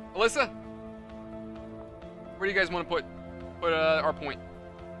 Alyssa? Where do you guys want to put our point?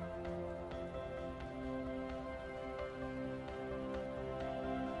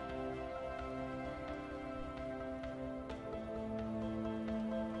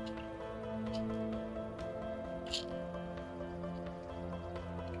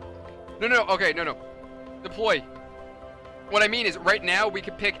 No, okay, no. Deploy. What I mean is, right now, we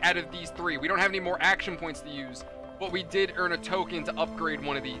could pick out of these 3. We don't have any more action points to use, but we did earn a token to upgrade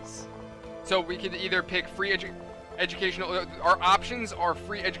one of these. So we could either pick free educational... Our options are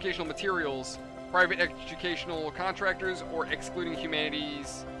free educational materials, private educational contractors, or excluding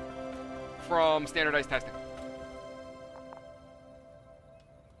humanities from standardized testing.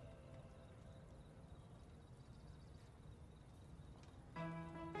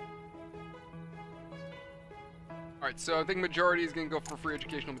 Alright, so I think majority is going to go for free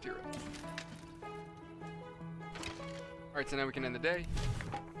educational material. Alright, so now we can end the day.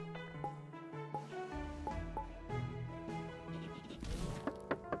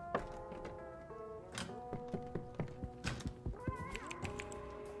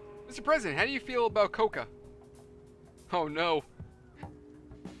 Mr. President, how do you feel about coca? Oh no.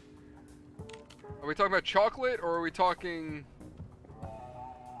 Are we talking about chocolate, or are we talking...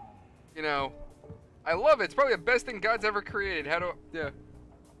 You know... I love it. It's probably the best thing God's ever created. How do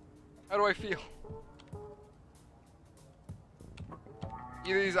I feel?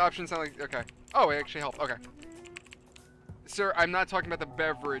 Either of these options sound like... Okay. Oh, it actually helped. Okay. Sir, I'm not talking about the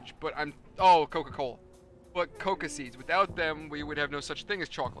beverage, but I'm... Oh, Coca-Cola. But coca seeds. Without them, we would have no such thing as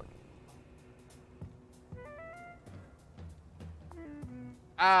chocolate.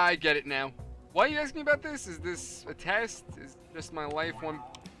 I get it now. Why are you asking me about this? Is this a test? Is just my life one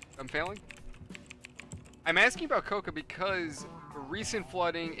I'm failing? I'm asking about coca because The recent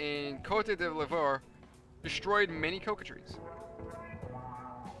flooding in Côte d'Ivoire destroyed many coca trees.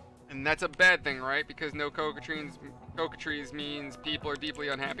 And that's a bad thing, right? Because no coca trees means people are deeply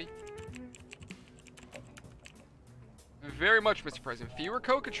unhappy. Very much, Mr. President. Fewer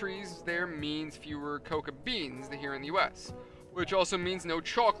coca trees there means fewer coca beans here in the US. Which also means no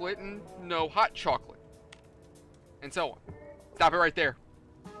chocolate and no hot chocolate. And so on. Stop it right there.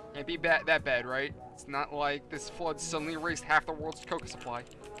 Can't be that bad, right? It's not like this flood suddenly erased half the world's coca supply.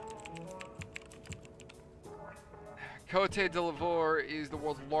 Côte d'Ivoire is the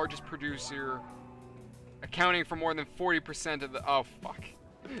world's largest producer, accounting for more than 40% of the... Oh, fuck.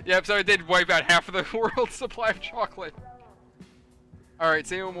 Yep, so it did wipe out half of the world's supply of chocolate. Alright,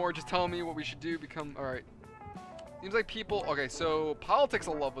 say no more. Just tell me what we should do. Become... Alright. Seems like people... Okay, so politics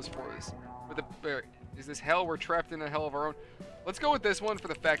will love us for this. Is this hell? We're trapped in a hell of our own. Let's go with this one for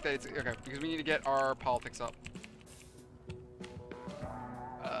the fact that it's... Okay, because we need to get our politics up.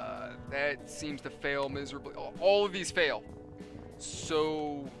 That seems to fail miserably. All of these fail.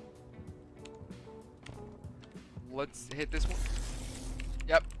 So... Let's hit this one.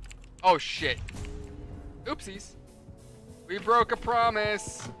 Yep. Oh, shit. Oopsies. We broke a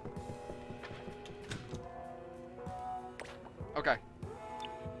promise. Okay.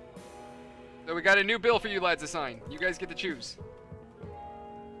 So we got a new bill for you lads to sign. You guys get to choose.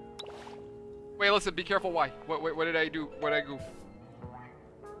 Wait, listen, be careful. Why? What did I do? What did I goof?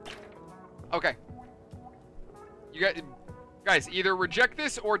 Okay. You guys, either reject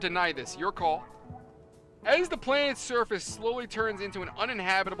this or deny this. Your call. As the planet's surface slowly turns into an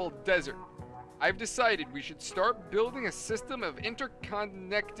uninhabitable desert, I've decided we should start building a system of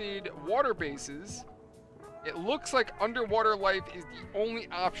interconnected water bases. It looks like underwater life is the only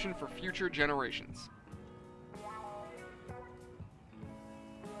option for future generations.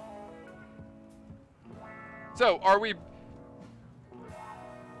 So, are we...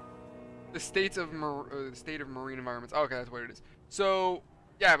 The state of marine environments. Oh, okay, that's what it is. So,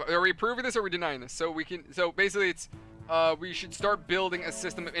 yeah, are we approving this or are we denying this? So basically it's, we should start building a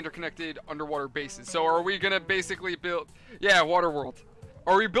system of interconnected underwater bases. So are we gonna basically build, yeah, Waterworld.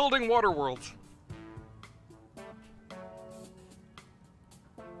 Are we building Waterworld?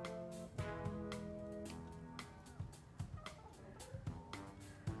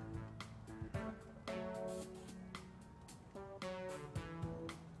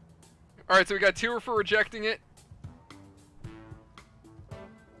 Alright, so we got 2 for rejecting it.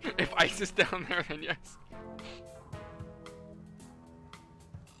 If ice is down there, then yes.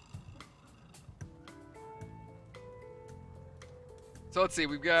 So let's see,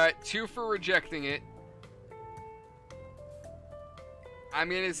 we've got 2 for rejecting it. I'm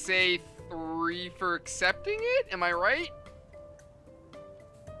gonna say 3 for accepting it, am I right?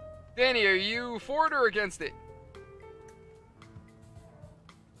 Danny, are you for it or against it?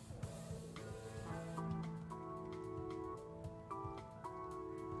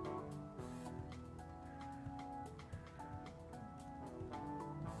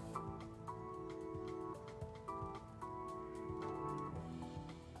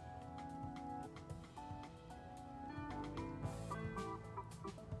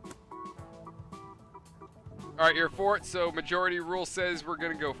 Alright, you're for it, so majority rule says we're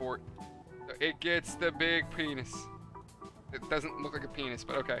gonna go for it. It gets the big penis. It doesn't look like a penis,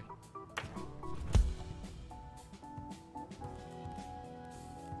 but okay.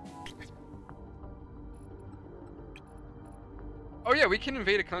 Oh yeah, we can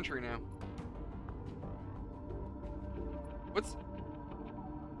invade a country now.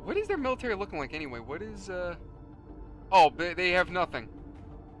 What is their military looking like anyway? What is, Oh, they have nothing.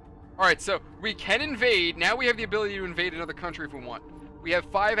 Alright, so we can invade. Now we have the ability to invade another country if we want. We have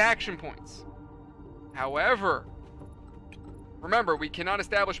 5 action points. However, remember, we cannot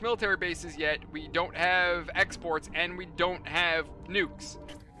establish military bases yet. We don't have exports, and we don't have nukes.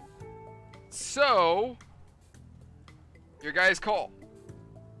 So, your guys' call.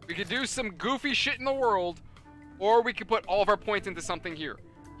 We could do some goofy shit in the world, or we could put all of our points into something here.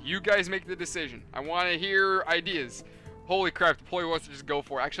 You guys make the decision. I want to hear ideas. Holy crap, deploy wants to just go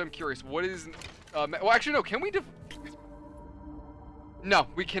for it. Actually, I'm curious. What is... well, actually, no. Can we... No,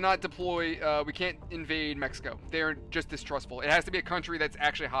 we cannot deploy... we can't invade Mexico. They're just distrustful. It has to be a country that's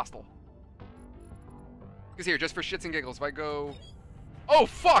actually hostile. Because here, just for shits and giggles, if I go... Oh,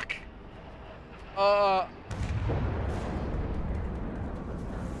 fuck!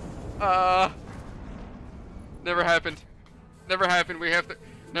 Never happened. Never happened. We have to...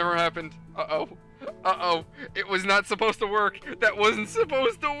 Never happened. Uh-oh. Uh-oh. It was not supposed to work. That wasn't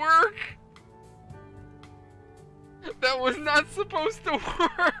supposed to work. That was not supposed to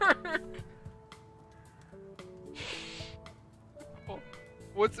work.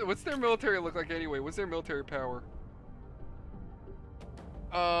 What's their military look like anyway? What's their military power?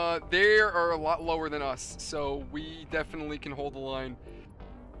 They are a lot lower than us, so we definitely can hold the line.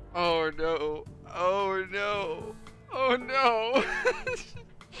 Oh no! Oh no! Oh no!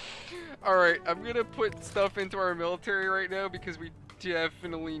 All right, I'm gonna put stuff into our military right now because we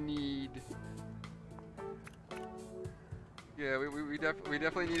definitely need. Yeah, we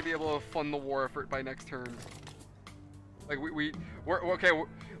definitely need to be able to fund the war effort by next turn. Like we're okay,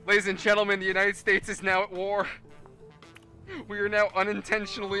 ladies and gentlemen. The United States is now at war. We are now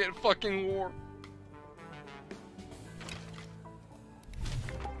unintentionally at fucking war.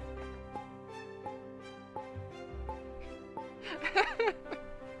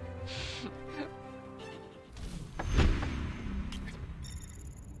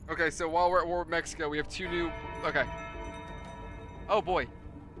 Okay, so while we're at war with Mexico, we have two new... Okay. Oh, boy.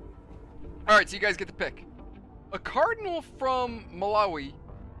 Alright, so you guys get to pick. A cardinal from Malawi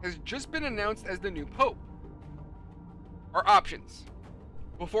has just been announced as the new pope. Our options.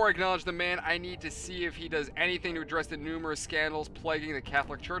 Before I acknowledge the man, I need to see if he does anything to address the numerous scandals plaguing the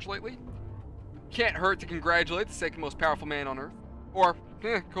Catholic Church lately. Can't hurt to congratulate the second most powerful man on earth. Or,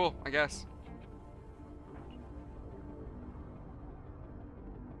 cool, I guess.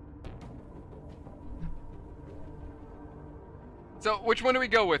 So, which one do we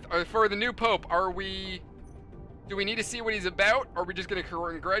go with? For the new pope, do we need to see what he's about? Are we just gonna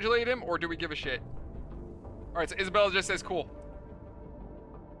congratulate him, or do we give a shit? Alright, so Isabella just says cool.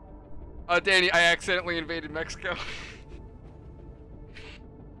 Danny, I accidentally invaded Mexico.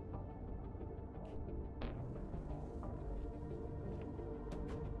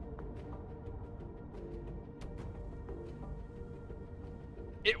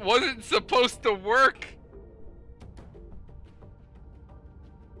 It wasn't supposed to work.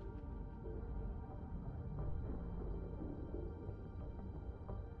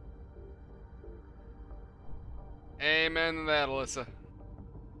 Amen to that, Alyssa.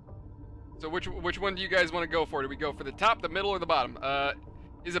 So which one do you guys want to go for? Do we go for the top, the middle, or the bottom?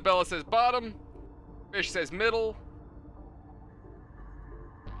 Isabella says bottom. Fish says middle.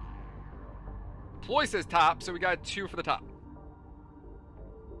 Ploy says top, so we got 2 for the top.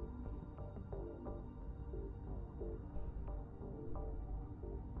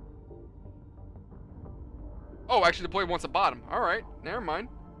 Oh, actually, the Ploy wants a bottom. All right, never mind.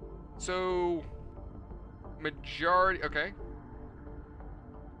 So... majority, okay.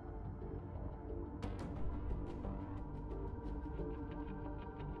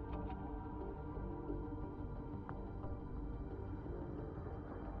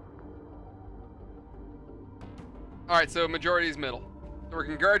 Alright, so majority is middle. So we're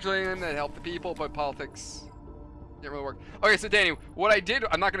congratulating them, that helped the people, but politics didn't really work. Okay, so Danny, what I did,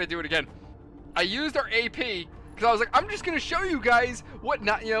 I'm not gonna do it again. I used our AP, because I was like, I'm just gonna show you guys what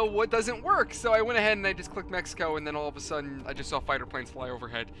what doesn't work. So I went ahead and I just clicked Mexico, and then all of a sudden I just saw fighter planes fly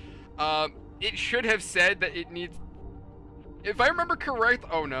overhead. It should have said that it needs, if I remember correct.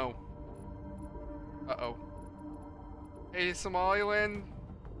 Oh no. Uh-oh. Hey, Somaliland.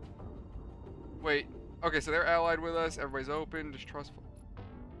 Wait. Okay, so they're allied with us. Everybody's open, distrustful.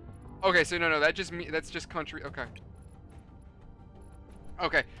 Okay, so no, that's just country. Okay.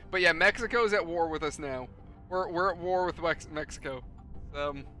 Okay, but yeah, Mexico's at war with us now. We're at war with Mexico.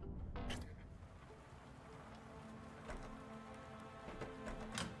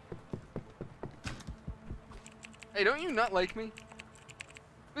 Hey, don't you not like me?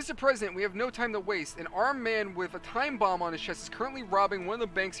 Mr. President, we have no time to waste. An armed man with a time bomb on his chest is currently robbing one of the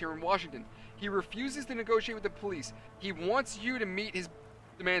banks here in Washington. He refuses to negotiate with the police. He wants you to meet his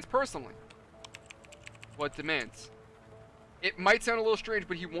demands personally. What demands? It might sound a little strange,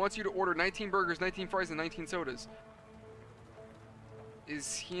 but he wants you to order 19 burgers, 19 fries, and 19 sodas.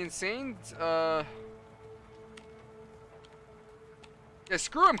 Is he insane? Yeah,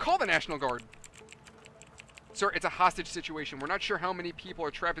 screw him. Call the National Guard. Sir, it's a hostage situation. We're not sure how many people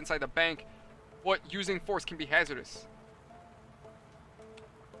are trapped inside the bank, but using force can be hazardous.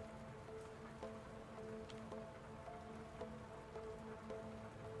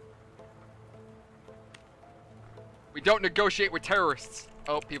 We don't negotiate with terrorists.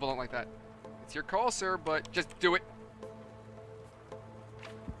 Oh, people don't like that. It's your call, sir, but just do it.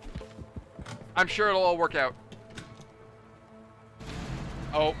 I'm sure it'll all work out.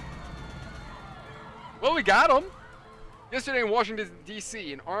 Oh. Well, we got him. Yesterday in Washington,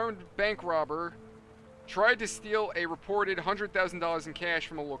 D.C., an armed bank robber tried to steal a reported $100,000 in cash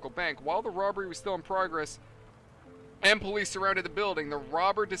from a local bank. While the robbery was still in progress and police surrounded the building, the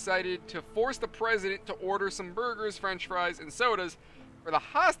robber decided to force the president to order some burgers, french fries, and sodas for the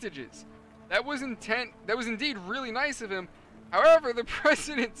hostages. That was indeed really nice of him, However, the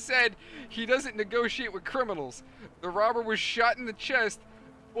president said he doesn't negotiate with criminals. The robber was shot in the chest,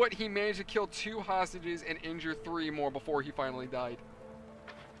 but he managed to kill 2 hostages and injure 3 more before he finally died.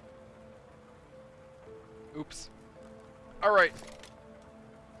 Oops. Alright.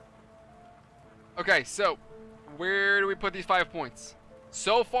 Okay, so, where do we put these 5 points?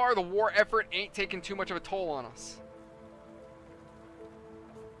 So far, the war effort ain't taking too much of a toll on us.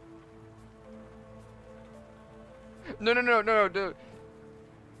 No, dude.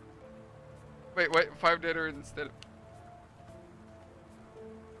 Wait, 5 dead or instead of...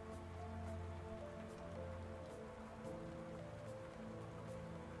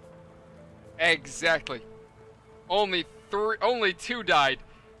 Exactly. Only 2 died.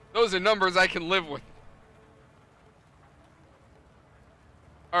 Those are numbers I can live with.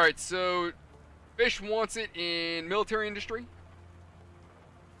 Alright, so Fish wants it in military industry.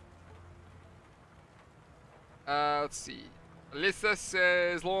 Let's see. Alyssa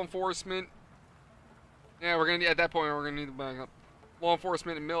says law enforcement. Yeah, we're gonna need, at that point, we're gonna need to back up. Law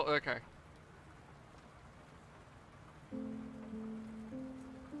enforcement and okay.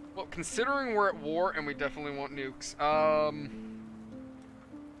 Well, considering we're at war and we definitely want nukes,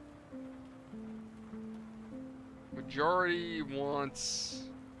 majority wants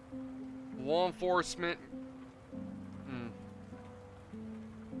law enforcement.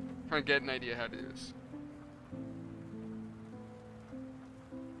 Trying to get an idea how to do this.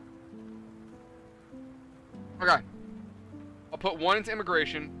 Okay. I'll put 1 into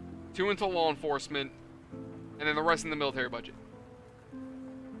immigration, 2 into law enforcement, and then the rest in the military budget.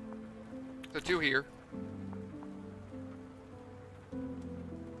 So 2 here.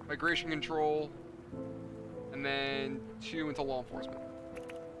 Migration control, and then 2 into law enforcement.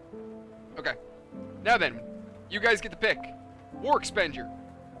 Okay. Now then, you guys get to pick. War expenditure.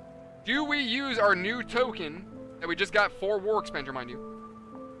 Do we use our new token that we just got for war expenditure, mind you,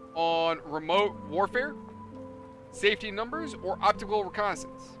 on remote warfare, safety numbers, or optical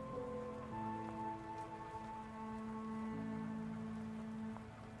reconnaissance?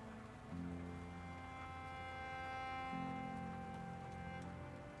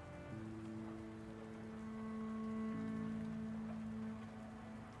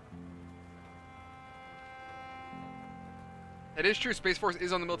 That is true. Space Force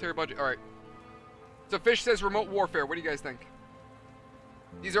is on the military budget. All right. So Fish says remote warfare. What do you guys think?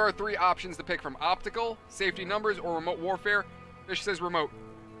 These are our 3 options to pick from: optical, safety numbers, or remote warfare. Fish says remote.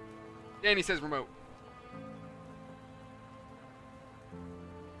 Danny says remote.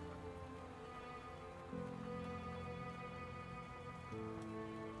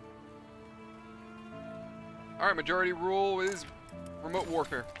 All right, majority rule is remote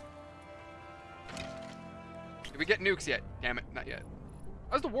warfare. Did we get nukes yet? Damn it, not yet.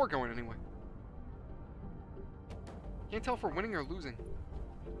 How's the war going anyway? Can't tell if we're winning or losing.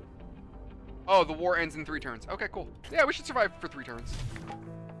 Oh, the war ends in 3 turns. Okay, cool. Yeah, we should survive for 3 turns.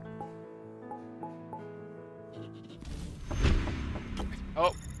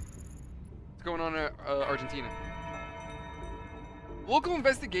 Oh. What's going on in Argentina? Local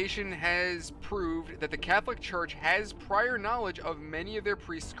investigation has proved that the Catholic Church has prior knowledge of many of their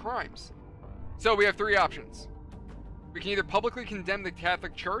priests' crimes. So we have 3 options. We can either publicly condemn the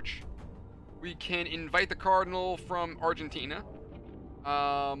Catholic Church, we can invite the Cardinal from Argentina.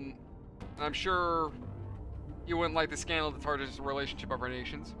 I'm sure he wouldn't like the scandal that tarnishes the relationship of our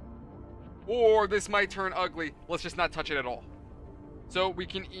nations. Or this might turn ugly, let's just not touch it at all. So we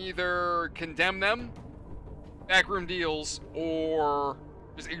can either condemn them, backroom deals, or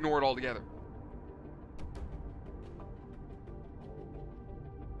just ignore it altogether.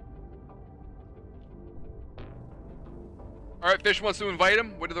 Alright, Fish wants to invite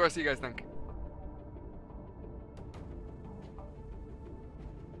him. What do the rest of you guys think?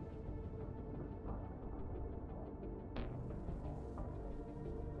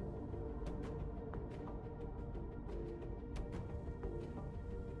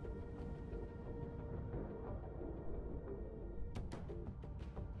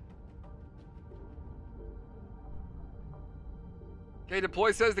 Okay,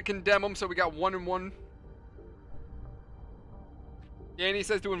 deploy says to condemn him, so we got 1 and 1. Danny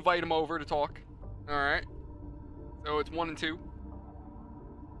says to invite him over to talk. Alright. So it's 1 and 2.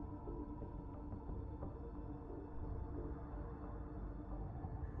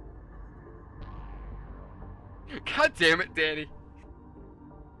 God damn it, Danny.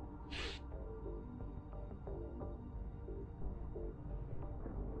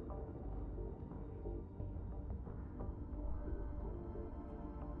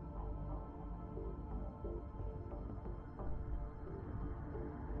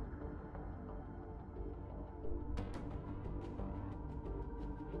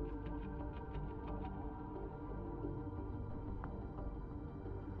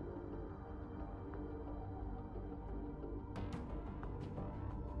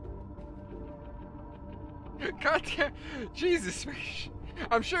 God damn. Jesus.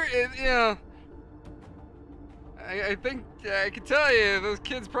 I'm sure it, yeah. I think I can tell you, those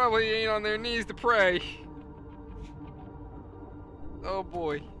kids probably ain't on their knees to pray. Oh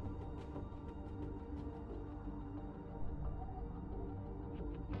boy.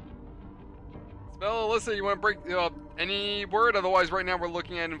 Spell, Alyssa, you want to break any word? Otherwise, right now we're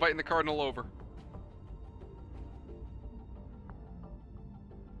looking at inviting the Cardinal over.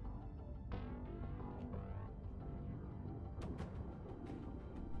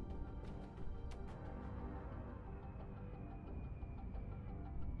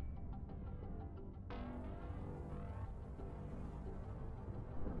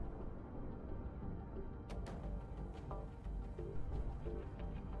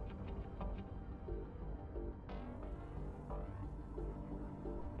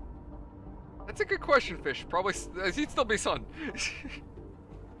 That's a good question, Fish. Probably, he'd still be son.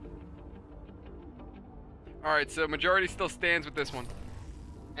 Alright, so majority still stands with this one.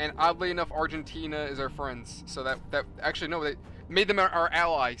 And oddly enough, Argentina is our friends. So that actually, no, they made them our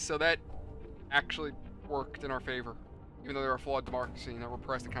ally. So that actually worked in our favor. Even though they're a flawed democracy and a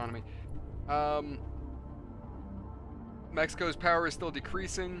repressed economy. Mexico's power is still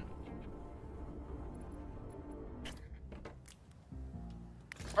decreasing.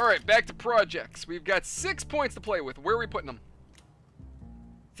 Alright, back to projects. We've got 6 points to play with. Where are we putting them?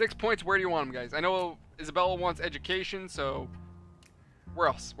 6 points, where do you want them, guys? I know Isabella wants education, so... Where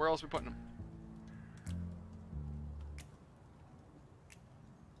else? Where else are we putting them?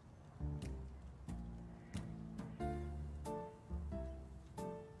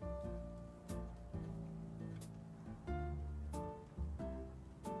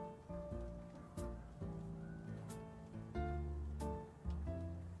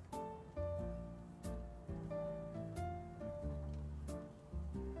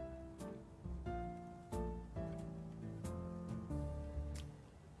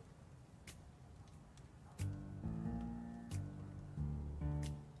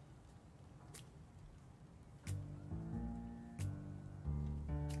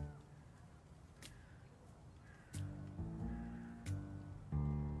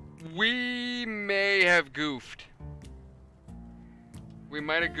 We may have goofed. We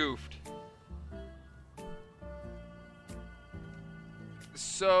might have goofed.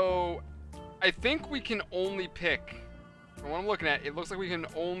 So, I think we can only pick, from what I'm looking at, it looks like we can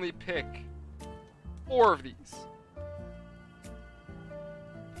only pick 4 of these.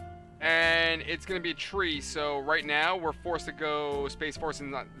 And it's going to be a tree, so right now we're forced to go Space Force,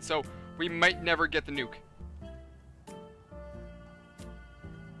 and so we might never get the nuke.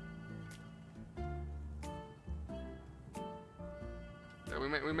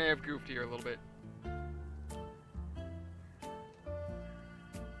 We may have goofed here a little bit.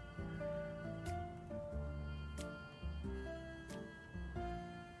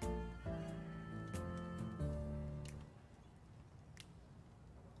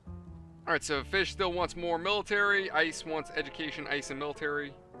 Alright, so Fish still wants more military. Ice wants education, ice, and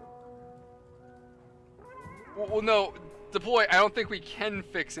military. Well, no, deploy. I don't think we can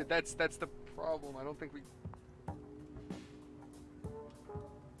fix it. That's the problem. I don't think we...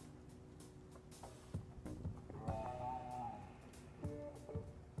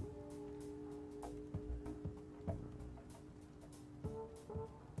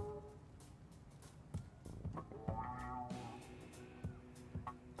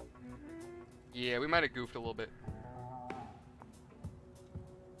 Yeah, we might have goofed a little bit.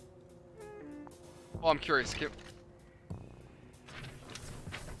 Oh, I'm curious.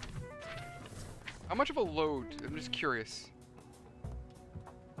 How much of a load? I'm just curious.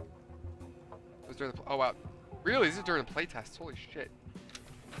 Was during the oh wow, really? This is during the playtest. Holy shit!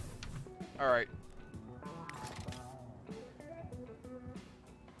 All right.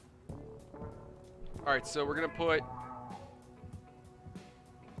 All right. So we're gonna put.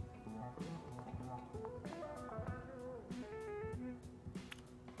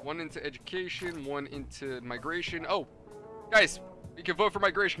 One into education, one into migration. Oh, guys, you can vote for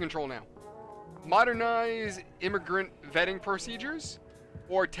migration control now. Modernize immigrant vetting procedures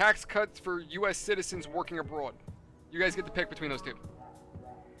or tax cuts for U.S. citizens working abroad. You guys get to pick between those two.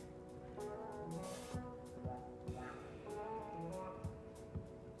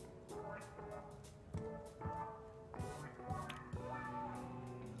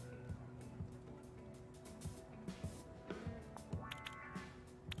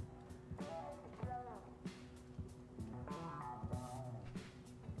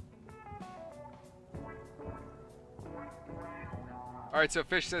 Alright, so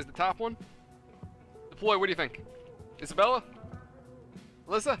Fish says the top one. Deploy, what do you think? Isabella?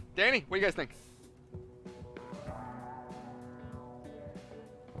 Alyssa? Danny? What do you guys think?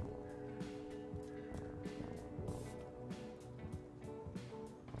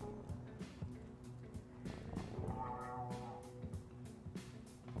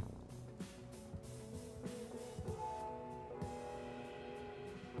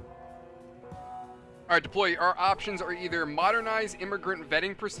 All right, deploy. Our options are either modernize immigrant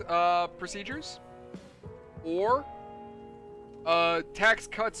vetting procedures, or tax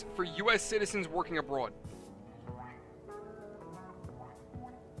cuts for U.S. citizens working abroad.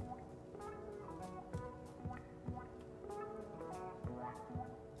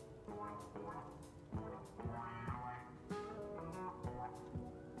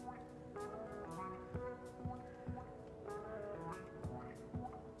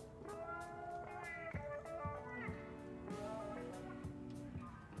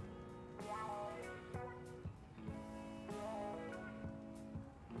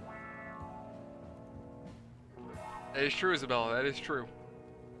 That is true, Isabella. That is true.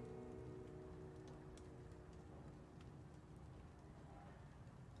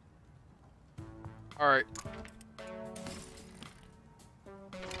 All right.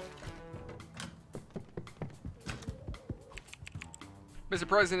 Mr.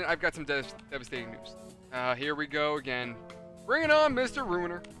 President, I've got some devastating news. Here we go again. Bring it on, Mr.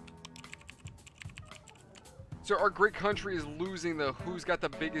 Ruiner. So our great country is losing the who's got the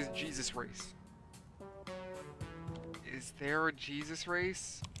biggest Jesus race. Is there a Jesus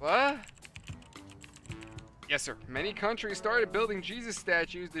race? What? Yes, sir. Many countries started building Jesus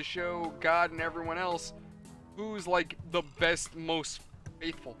statues to show God and everyone else who's like the best, most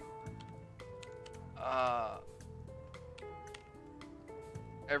faithful.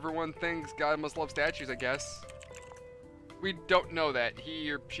 Everyone thinks God must love statues, I guess. We don't know that.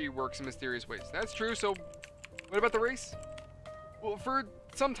 He or she works in mysterious ways. That's true, so what about the race? Well, for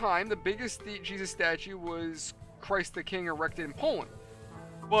some time, the biggest Jesus statue was Christ the King erected in Poland.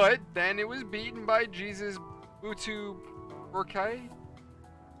 But then it was beaten by Jesus Butu Burkai.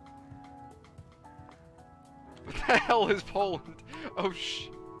 What the hell is Poland? Oh,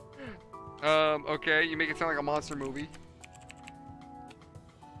 okay, you make it sound like a monster movie.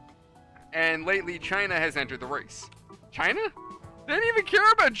 And lately, China has entered the race. China? They didn't even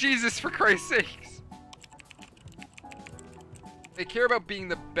care about Jesus, for Christ's sakes. They care about being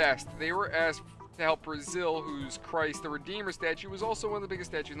the best. They were asked to help Brazil, whose Christ the Redeemer statue was also one of the biggest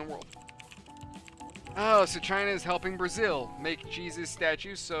statues in the world. Oh, so China is helping Brazil make Jesus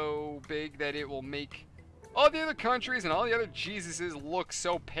statues so big that it will make all the other countries and all the other Jesuses look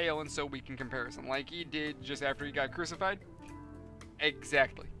so pale and so weak in comparison, like he did just after he got crucified.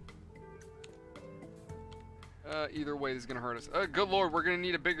 Exactly. Either way, this is gonna hurt us. Good Lord, we're gonna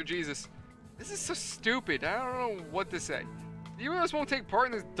need a bigger Jesus. This is so stupid. I don't know what to say. The U.S. won't take part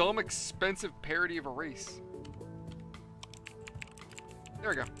in this dumb, expensive parody of a race. There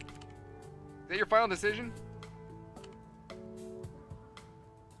we go. Is that your final decision?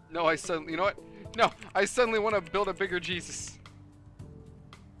 No, you know what? No, I suddenly want to build a bigger Jesus.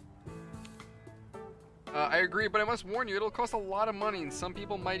 I agree, but I must warn you, it'll cost a lot of money, and some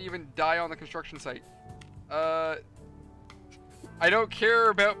people might even die on the construction site. I don't care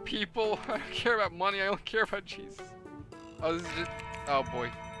about people. I don't care about money. I don't care about Jesus. Oh, this is just... Oh, boy.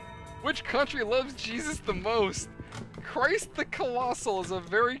 Which country loves Jesus the most? Christ the Colossal is a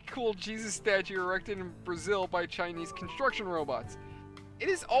very cool Jesus statue erected in Brazil by Chinese construction robots. It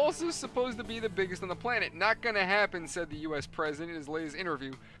is also supposed to be the biggest on the planet. Not gonna happen, said the US president in his latest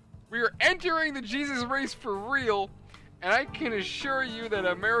interview. We are entering the Jesus race for real, and I can assure you that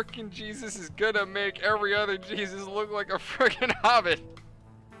American Jesus is gonna make every other Jesus look like a friggin' hobbit.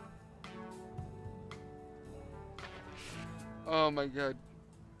 Oh my god.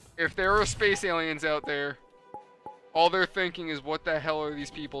 If there are space aliens out there, all they're thinking is, what the hell are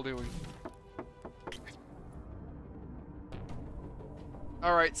these people doing?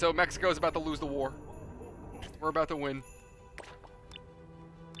 Alright, so Mexico's about to lose the war. We're about to win.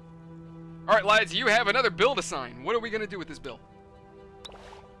 Alright, lads, you have another bill to sign. What are we going to do with this bill?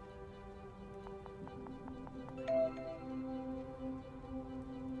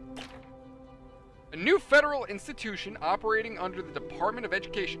 A new federal institution operating under the Department of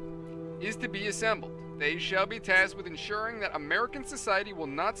Education is to be assembled. They shall be tasked with ensuring that American society will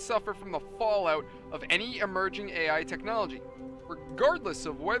not suffer from the fallout of any emerging AI technology, regardless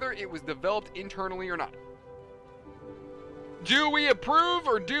of whether it was developed internally or not. Do we approve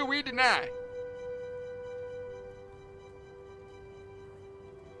or do we deny?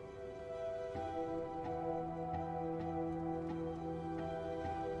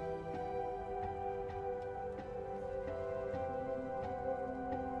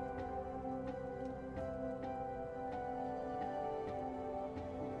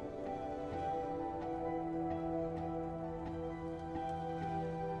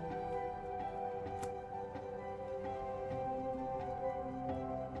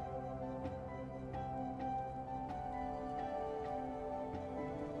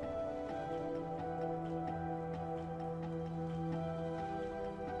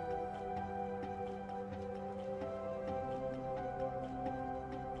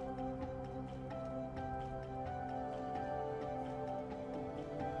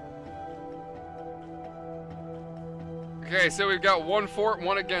 Okay, so we've got one for it,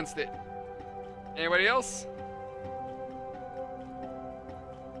 one against it. Anybody else?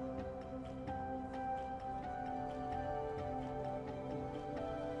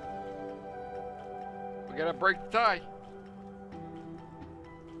 We gotta break the tie.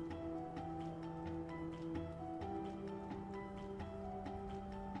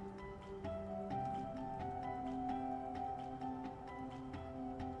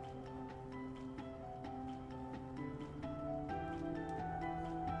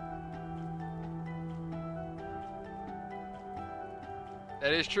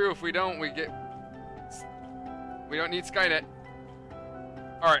 That is true. If we don't, we don't need Skynet.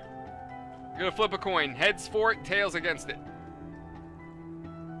 All right. We're gonna flip a coin. Heads for it, tails against it.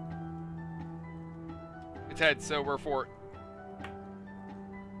 It's heads, so we're for it.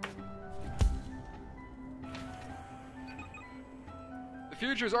 The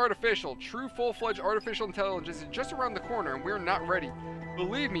future is artificial. True, full-fledged artificial intelligence is just around the corner, and we're not ready.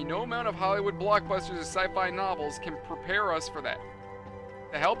 Believe me, no amount of Hollywood blockbusters or sci-fi novels can prepare us for that.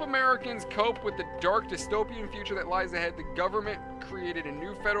 To help Americans cope with the dark dystopian future that lies ahead, the government created a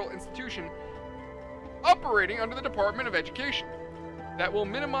new federal institution operating under the Department of Education that will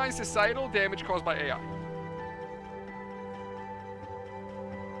minimize societal damage caused by AI.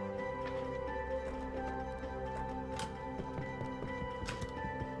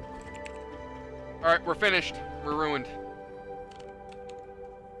 Alright, we're finished. We're ruined.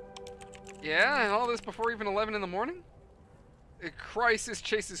 Yeah, and all this before even 11 in the morning? A crisis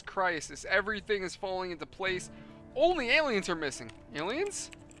chases crisis. Everything is falling into place. Only aliens are missing.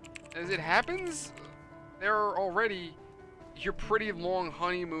 Aliens? As it happens, there are already... Your pretty long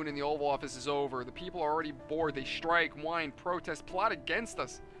honeymoon in the Oval Office is over. The people are already bored. They strike, whine, protest, plot against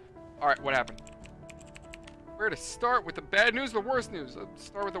us. Alright, what happened? Where to start with the bad news or the worst news? Let's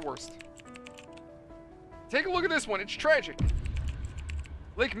start with the worst. Take a look at this one. It's tragic.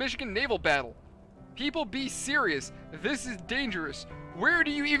 Lake Michigan naval battle. People, be serious. This is dangerous. Where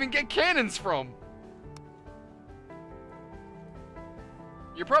do you even get cannons from?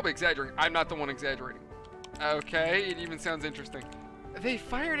 You're probably exaggerating. I'm not the one exaggerating. Okay, it even sounds interesting. They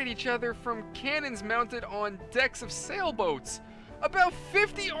fired at each other from cannons mounted on decks of sailboats. About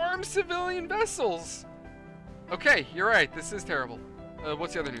 50 armed civilian vessels. Okay, you're right. This is terrible.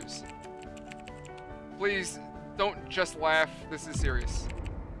 What's the other news? Please, don't just laugh. This is serious.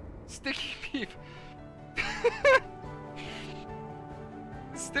 Sticky people.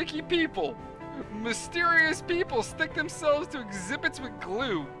 Sticky people. Mysterious people stick themselves to exhibits with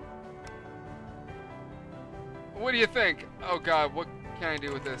glue. What do you think? Oh god, what can I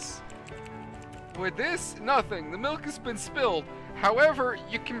do with this? With this, nothing. The milk has been spilled. However,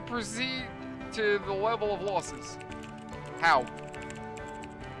 you can proceed to the level of losses. How?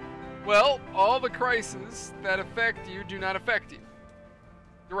 Well, all the crises that affect you do not affect you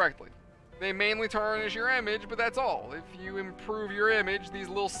directly. They mainly tarnish your image, but that's all. If you improve your image, these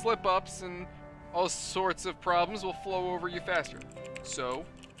little slip-ups and all sorts of problems will flow over you faster. So,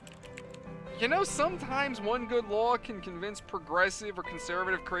 you know, sometimes one good law can convince progressive or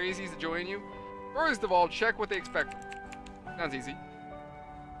conservative crazies to join you. First of all, check what they expect. Sounds easy.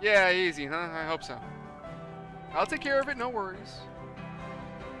 Yeah, easy, huh? I hope so. I'll take care of it, no worries.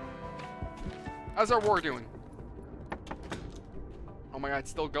 How's our war doing? Oh my god,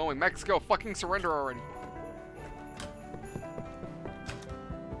 it's still going. Mexico, fucking surrender already.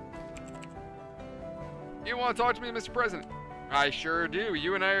 You want to talk to me, Mr. President? I sure do.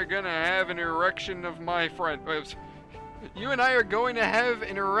 You and I are gonna have an erection of my friend. You and I are going to have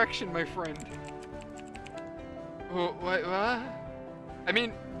an erection, my friend. What? I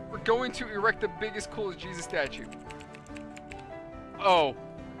mean, we're going to erect the biggest, coolest Jesus statue. Oh.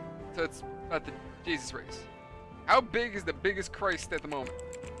 So it's not the Jesus race. How big is the biggest Christ at the moment?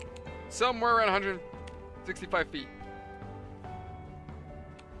 Somewhere around 165 feet.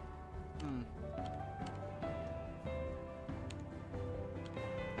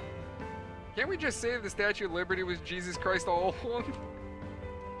 Can't we just say the Statue of Liberty was Jesus Christ all along?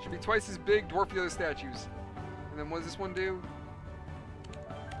 Should be twice as big, dwarf the other statues. And then what does this one do?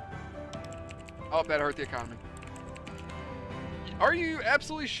 Oh, that hurt the economy. Are you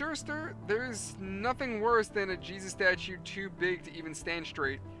absolutely sure, sir? There's nothing worse than a Jesus statue too big to even stand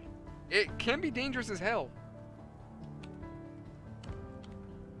straight. It can be dangerous as hell.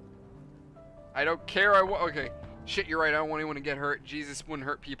 I don't care. Okay. Shit, you're right. I don't want anyone to get hurt. Jesus wouldn't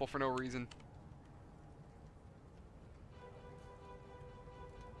hurt people for no reason.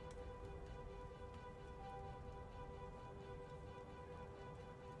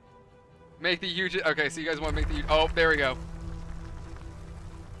 Make the huge... Okay, so you guys want to make the... Oh, there we go.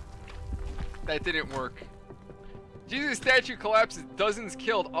 That didn't work. Jesus statue collapses, dozens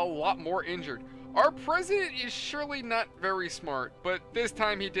killed, a lot more injured. Our president is surely not very smart, but this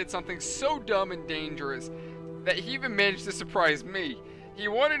time he did something so dumb and dangerous that he even managed to surprise me. He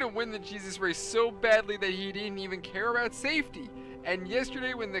wanted to win the Jesus race so badly that he didn't even care about safety. And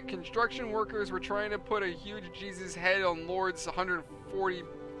yesterday when the construction workers were trying to put a huge Jesus head on Lord's 140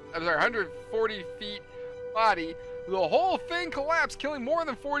 feet body, the whole thing collapsed, killing more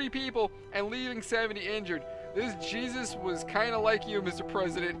than 40 people and leaving 70 injured. This Jesus was kind of like you, Mr.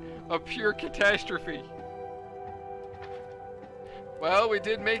 President, a pure catastrophe. Well, we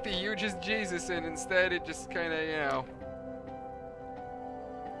did make the hugest Jesus, and instead it just kind of, you know,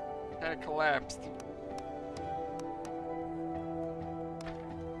 kind of collapsed.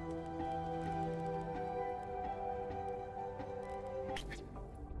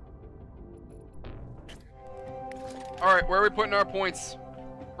 Alright, where are we putting our points?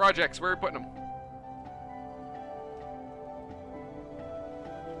 Projects, where are we putting them?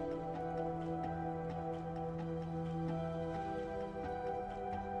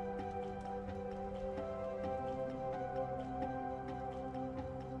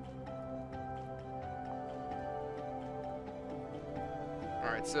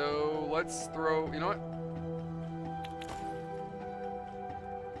 Alright, so let's throw, you know what?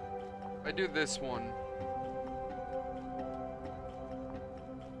 I do this one.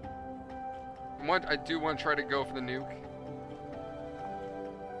 I do want to try to go for the nuke.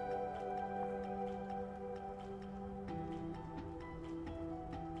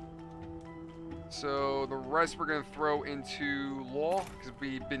 So the rest we're going to throw into law, because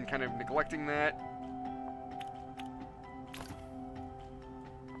we've been kind of neglecting that.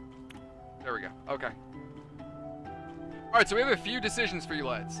 There we go. Okay. Alright, so we have a few decisions for you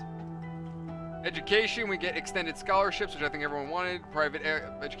lads. Education, we get extended scholarships, which I think everyone wanted. Private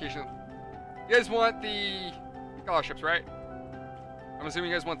education. You guys want the scholarships, right? I'm assuming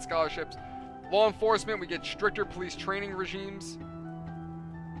you guys want scholarships. Law enforcement, we get stricter police training regimes.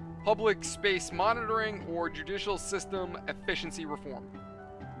 Public space monitoring or judicial system efficiency reform.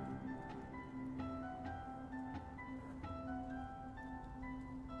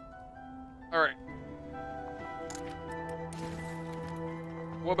 Alright.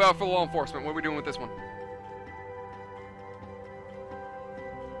 What about for law enforcement? What are we doing with this one?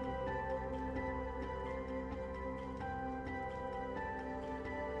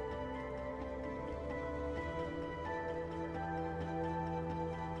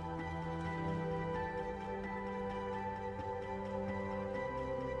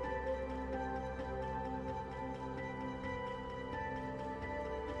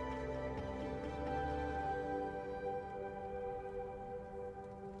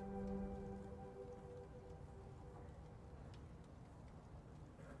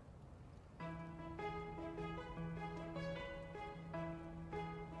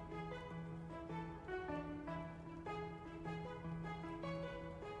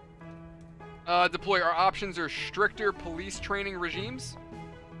 Deploy. Our options are stricter police training regimes,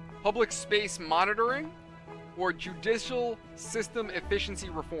 public space monitoring, or judicial system efficiency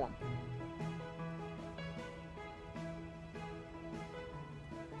reform.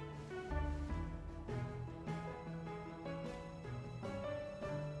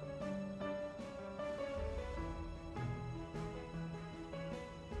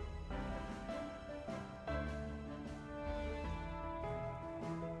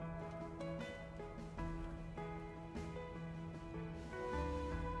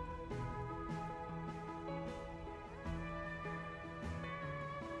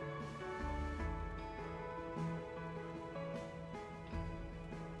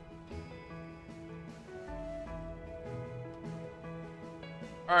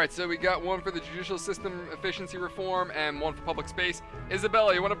 Alright, so we got one for the judicial system efficiency reform and one for public space.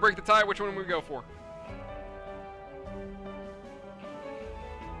 Isabella, you want to break the tie? Which one do we go for?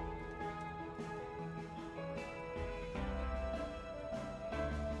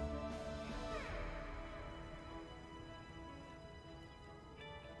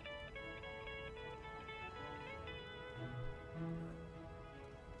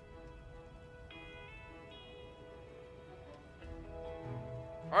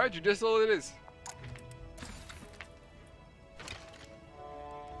 Alright, judicial it is. Oh,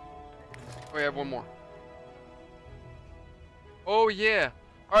 we have one more. Oh, yeah.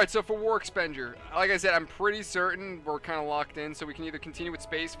 Alright, so for war expenditure, like I said, I'm pretty certain we're kind of locked in, so we can either continue with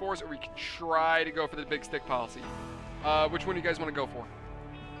Space Force or we can try to go for the big stick policy. Which one do you guys want to go for?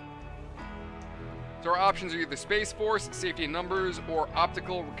 So our options are either Space Force, safety in numbers, or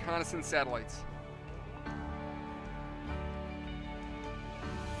optical reconnaissance satellites.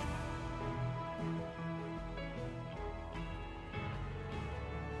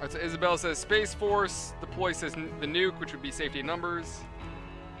 Alright, so Isabel says Space Force. Deploy says the nuke, which would be safety in numbers.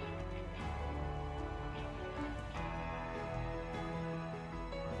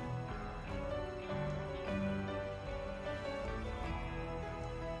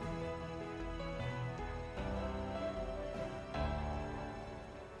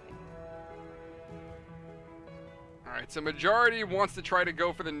 Alright, so majority wants to try to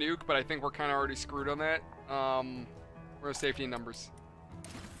go for the nuke, but I think we're kind of already screwed on that. We're safety in numbers.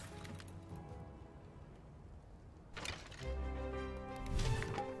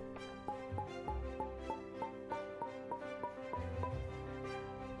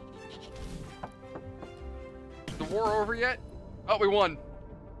 The war over yet? Oh, we won.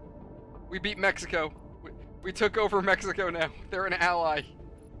 We beat Mexico. We took over Mexico now. They're an ally.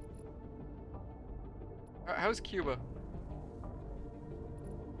 How's Cuba?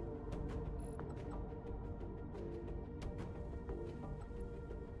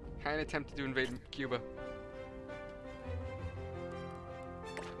 Kinda tempted to invade Cuba.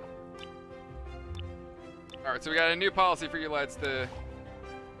 Alright, so we got a new policy for you lads to...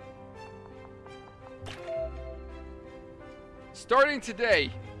 Starting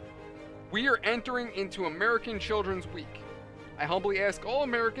today, we are entering into American Children's Week. I humbly ask all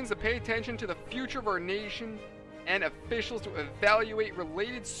Americans to pay attention to the future of our nation and officials to evaluate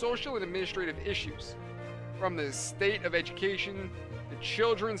related social and administrative issues, from the state of education, to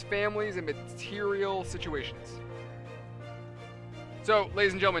children's families, and material situations. So,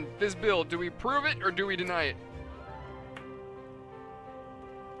 ladies and gentlemen, this bill, do we approve it or do we deny it?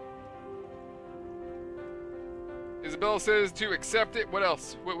 Isabel says to accept it. What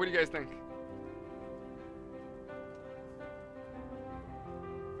else? What do you guys think?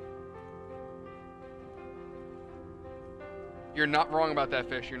 You're not wrong about that,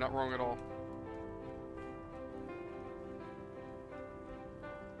 Fish. You're not wrong at all.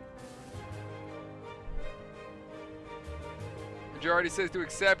 Majority says to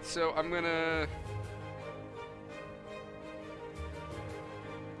accept, so I'm gonna...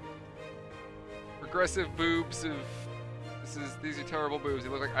 Progressive boobs of... These are terrible boobs. They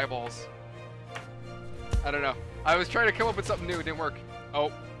look like eyeballs. I don't know. I was trying to come up with something new. It didn't work.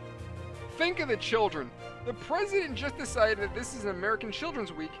 Oh. Think of the children. The president just decided that this is an American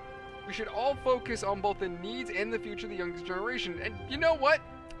Children's Week. We should all focus on both the needs and the future of the youngest generation. And you know what?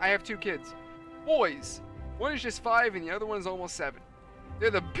 I have 2 kids. Boys. One is just 5 and the other one is almost 7.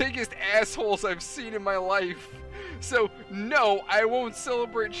 They're the biggest assholes I've seen in my life. So, no, I won't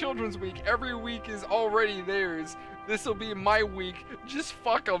celebrate Children's Week. Every week is already theirs. This'll be my week. Just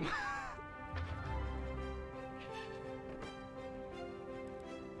fuck them.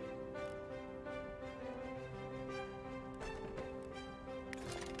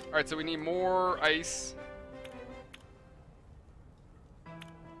 Alright, so we need more ice.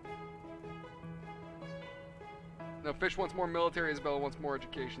 No, Fish wants more military, Isabella wants more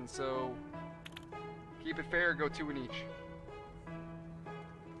education, so... Keep it fair, go 2 in each.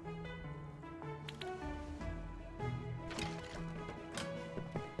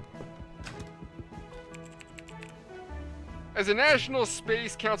 As a National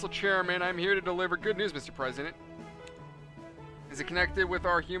Space Council Chairman, I'm here to deliver good news, Mr. President. Is it connected with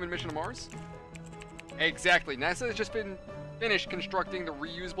our human mission to Mars? Exactly. NASA has just been finished constructing the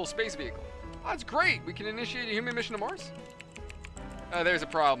reusable space vehicle. Oh, that's great. We can initiate a human mission to Mars? There's a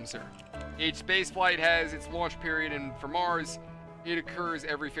problem, sir. Each space flight has its launch period, and for Mars, it occurs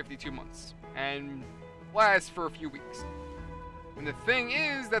every 52 months and lasts for a few weeks. And the thing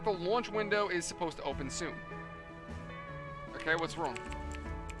is that the launch window is supposed to open soon. Okay, what's wrong?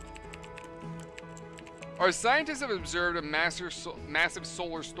 Our scientists have observed a massive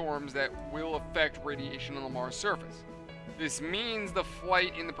solar storms that will affect radiation on the Mars surface. This means the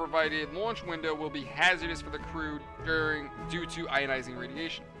flight in the provided launch window will be hazardous for the crew due to ionizing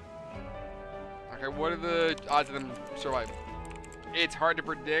radiation. Okay, what are the odds of them surviving? It's hard to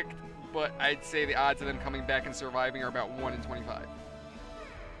predict, but I'd say the odds of them coming back and surviving are about 1 in 25.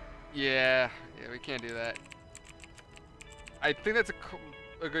 Yeah, we can't do that. I think that's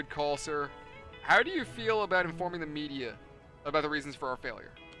a good call, sir. How do you feel about informing the media about the reasons for our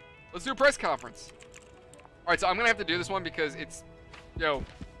failure? Let's do a press conference. Alright, so I'm going to have to do this one because it's... Yo.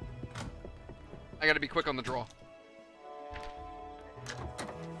 I got to be quick on the draw.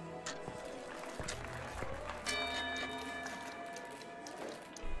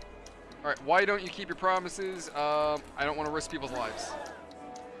 Alright, why don't you keep your promises? I don't want to risk people's lives.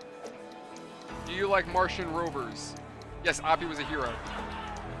 Do you like Martian rovers? Yes, Oppie was a hero.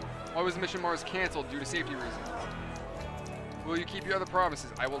 Why was Mission Mars canceled due to safety reasons? Will you keep your other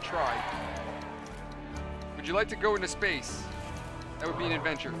promises? I will try. Would you like to go into space? That would be an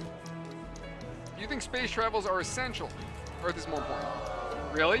adventure. Do you think space travels are essential? Earth is more important.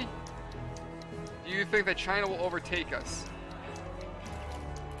 Really? Do you think that China will overtake us?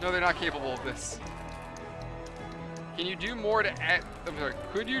 No, they're not capable of this. Can you do more to add... I'm sorry.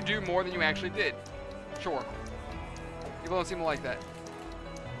 Could you do more than you actually did? Sure. People don't seem to like that.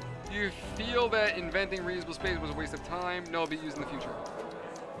 Do you feel that inventing reusable space was a waste of time? No, it'll be used in the future.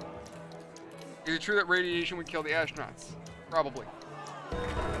 Is it true that radiation would kill the astronauts? Probably.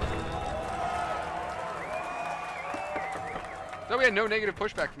 So we had no negative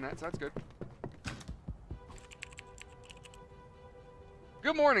pushback from that, so that's good.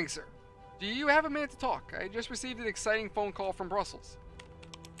 Good morning, sir. Do you have a minute to talk? I just received an exciting phone call from Brussels.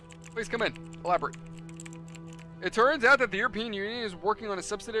 Please come in. Elaborate. It turns out that the European Union is working on a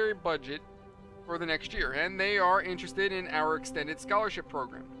subsidiary budget for the next year, and they are interested in our extended scholarship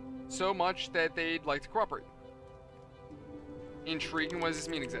program. So much that they'd like to cooperate. Intriguing. What does this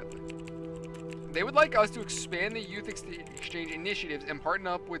mean exactly? They would like us to expand the youth exchange initiatives and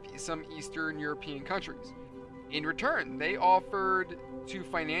partner up with some Eastern European countries. In return, they offered to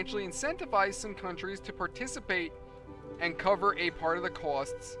financially incentivize some countries to participate and cover a part of the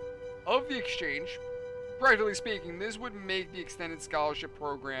costs of the exchange. Practically speaking, this would make the extended scholarship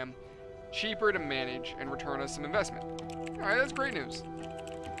program cheaper to manage and return us some investment. Alright, that's great news.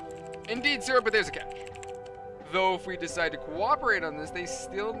 Indeed, sir, but there's a catch. Though if we decide to cooperate on this, they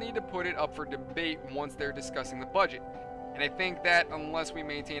still need to put it up for debate once they're discussing the budget. And I think that unless we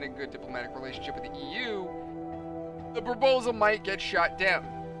maintain a good diplomatic relationship with the EU, the proposal might get shot down.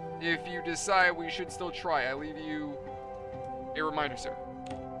 If you decide we should still try, I leave you a reminder, sir.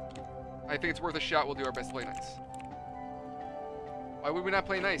 I think it's worth a shot. We'll do our best to play nice. Why would we not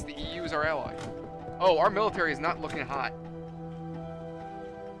play nice? The EU is our ally. Oh, our military is not looking hot.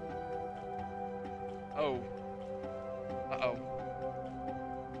 Oh. Uh-oh.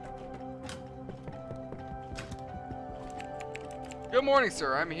 Good morning,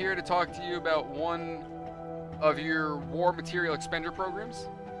 sir. I'm here to talk to you about one of your war material expenditure programs.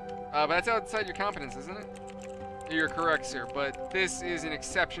 But that's outside your competence, isn't it? You're correct, sir, but this is an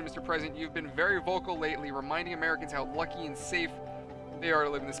exception, Mr. President. You've been very vocal lately, reminding Americans how lucky and safe they are to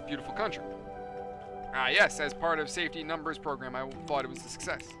live in this beautiful country. Yes, as part of Safety Numbers program, I thought it was a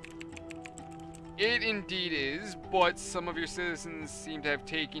success. It indeed is, but some of your citizens seem to have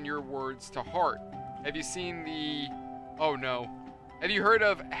taken your words to heart. Have you seen the... Oh, no. Have you heard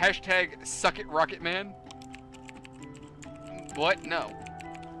of hashtag #SuckItRocketMan? What? No.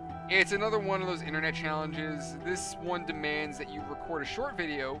 It's another one of those internet challenges. This one demands that you record a short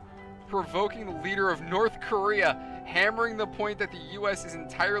video provoking the leader of North Korea, hammering the point that the US is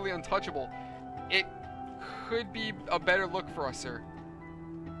entirely untouchable. It could be a better look for us, sir.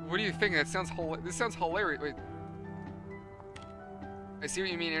 What do you think? This sounds hilarious. Wait. I see what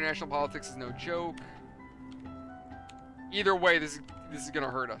you mean. International politics is no joke. Either way, this is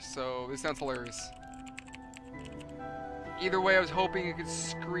gonna hurt us, so this sounds hilarious. Either way, I was hoping you could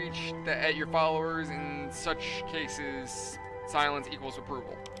screech at your followers. In such cases, silence equals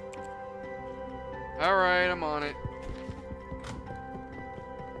approval. Alright, I'm on it.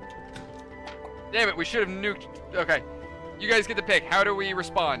 Damn it, we should have nuked. Okay, you guys get to pick. How do we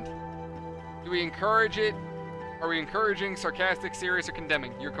respond? Do we encourage it? Are we encouraging, sarcastic, serious, or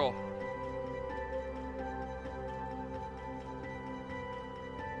condemning? Your call.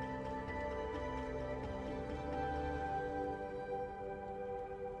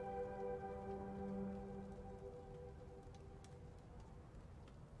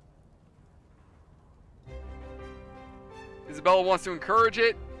 Isabella wants to encourage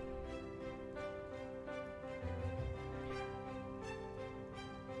it.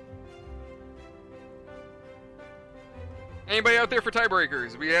 Anybody out there for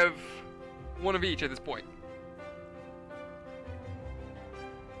tiebreakers? We have one of each at this point.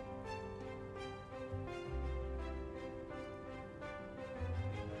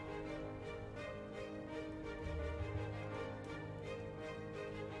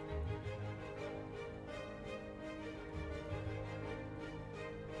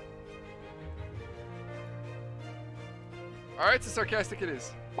 Alright, so sarcastic it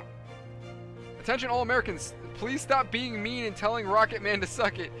is. Attention all Americans, please stop being mean and telling Rocket Man to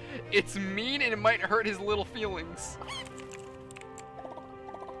suck it. It's mean and it might hurt his little feelings.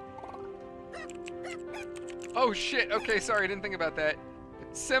 Oh shit, okay, sorry, I didn't think about that.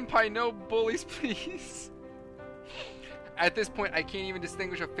 Senpai, no bullies, please. At this point, I can't even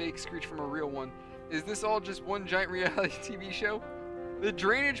distinguish a fake screech from a real one. Is this all just one giant reality TV show? The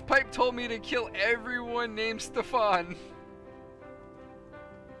drainage pipe told me to kill everyone named Stefan.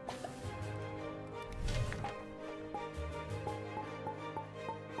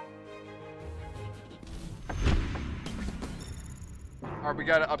 Alright, we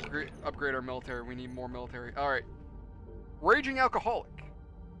gotta upgrade our military. We need more military. Alright. Raging alcoholic.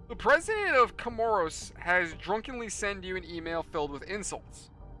 The president of Comoros has drunkenly sent you an email filled with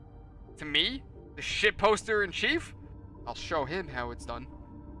insults. To me? The shit poster in chief? I'll show him how it's done.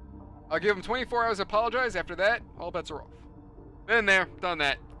 I'll give him 24 hours to apologize. After that, all bets are off. Been there, done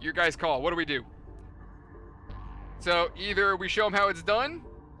that. Your guys' call. What do we do? So, either we show him how it's done,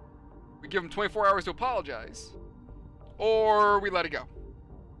 we give him 24 hours to apologize, or we let it go.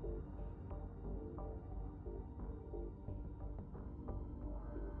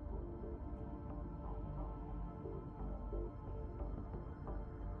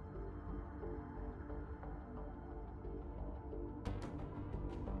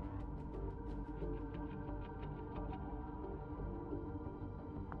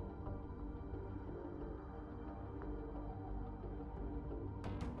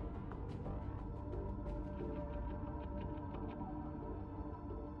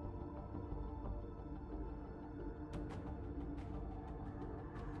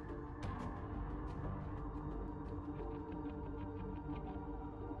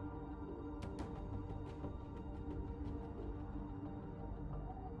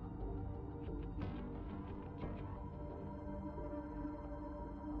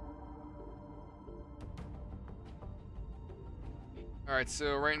 Alright,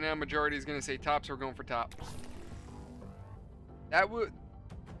 so right now majority is going to say top, so we're going for top. That would...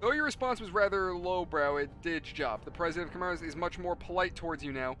 Though your response was rather lowbrow, it did its job. The president of Comoros is much more polite towards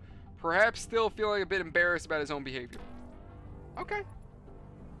you now, perhaps still feeling a bit embarrassed about his own behavior. Okay.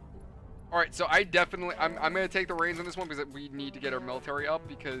 Alright, so I definitely... I'm going to take the reins on this one because we need to get our military up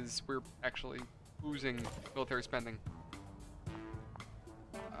because we're actually losing military spending.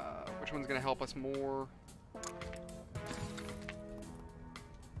 Which one's going to help us more?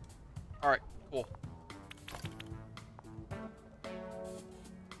 Alright, cool.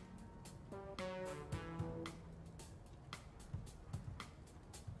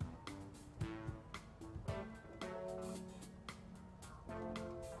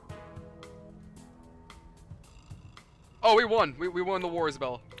 Oh, we won. We won the war,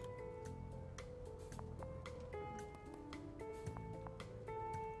 Isabella.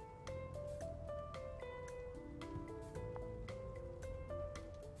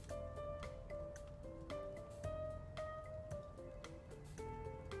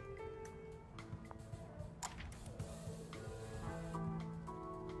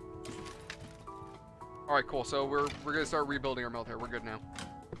 Alright, cool. So we're gonna start rebuilding our military. We're good now.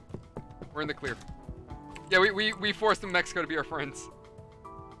 We're in the clear. Yeah, we forced Mexico to be our friends.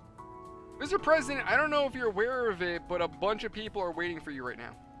 Mr. President, I don't know if you're aware of it, but a bunch of people are waiting for you right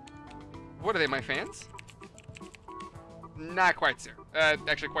now. What are they, my fans? Not quite, sir.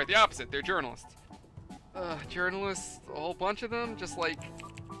 Actually, quite the opposite. They're journalists. Journalists? A whole bunch of them? Just like...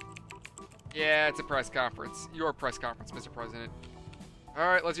 Yeah, it's a press conference. Your press conference, Mr. President.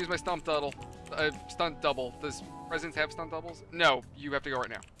 Alright, let's use my stunt double. Stunt double. Does presidents have stunt doubles? No, you have to go right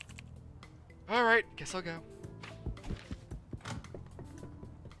now. Alright, guess I'll go.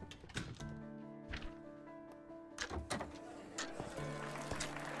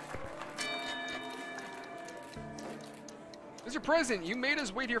 Mr. President, you made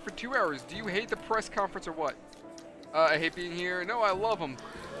us wait here for 2 hours. Do you hate the press conference or what? I hate being here. No, I love them.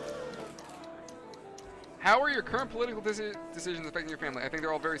 How are your current political decisions affecting your family? I think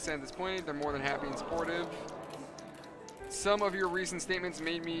they're all very sad at this point. They're more than happy and supportive. Some of your recent statements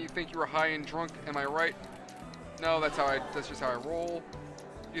made me think you were high and drunk. Am I right? No, that's just how I roll.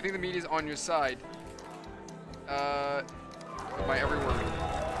 Do you think the media's on your side? My every word.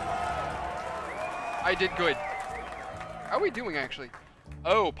 I did good. How are we doing, actually?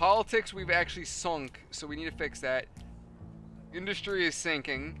 Oh, politics we've actually sunk, so we need to fix that. Industry is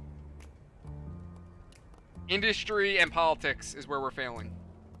sinking. Industry and politics is where we're failing.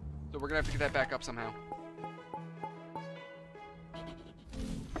 So we're gonna have to get that back up somehow.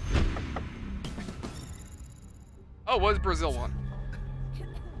 Oh, what does Brazil want?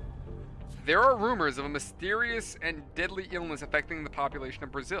 There are rumors of a mysterious and deadly illness affecting the population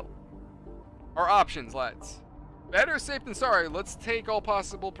of Brazil. Our options, lads. Better safe than sorry. Let's take all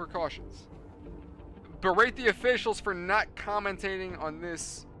possible precautions. Berate the officials for not commentating on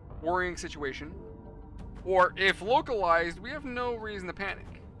this worrying situation. Or, if localized, we have no reason to panic.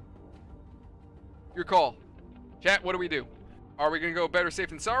 Your call. Chat, what do we do? Are we going to go better safe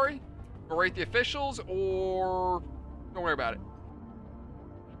than sorry? Berate the officials, or don't worry about it?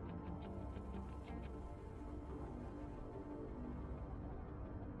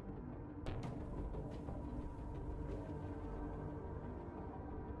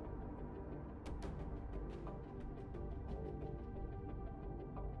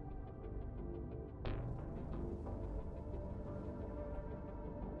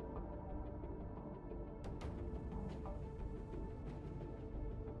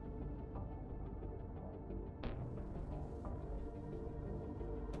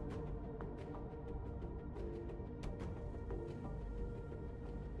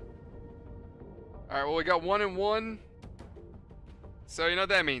 Alright, well, we got 1 and 1. So, you know what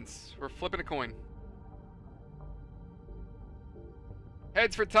that means. We're flipping a coin.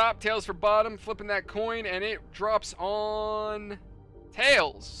 Heads for top, tails for bottom. Flipping that coin, and it drops on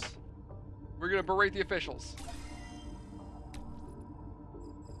tails. We're going to berate the officials.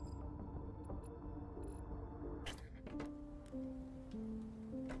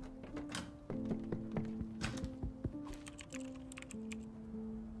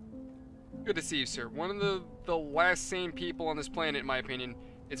 Good to see you, sir. One of the last sane people on this planet, in my opinion.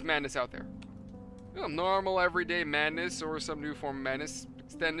 It's madness out there. Well, normal, everyday madness, or some new form of madness.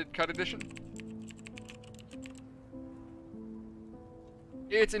 Extended cut edition.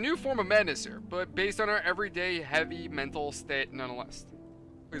 It's a new form of madness, sir, but based on our everyday heavy mental state nonetheless.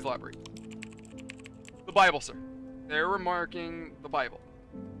 Please elaborate. The Bible, sir. They're remarking the Bible.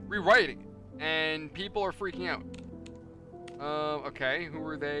 Rewriting it. And people are freaking out. Okay. Who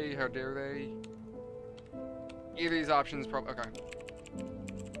are they? How dare they? Either of these options probably... Okay.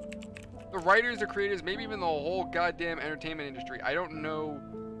 The writers, the creators, maybe even the whole goddamn entertainment industry. I don't know.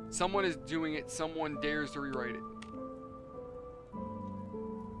 Someone is doing it. Someone dares to rewrite it.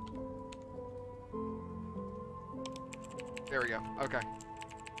 There we go. Okay.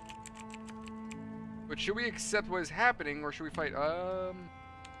 But should we accept what is happening, or should we fight?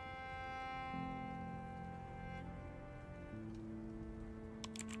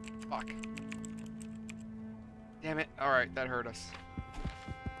 Fuck. Damn it. Alright, that hurt us.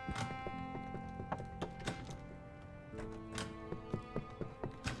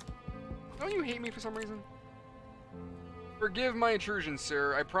 Don't you hate me for some reason? Forgive my intrusion,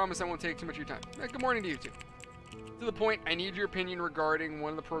 sir. I promise I won't take too much of your time. Good morning to you, too. To the point, I need your opinion regarding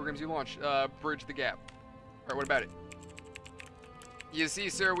one of the programs you launched, Bridge the Gap. Alright, what about it? You see,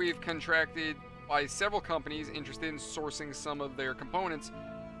 sir, we've contracted by several companies interested in sourcing some of their components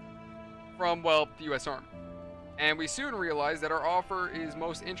from, well, the U.S. Army. And we soon realized that our offer is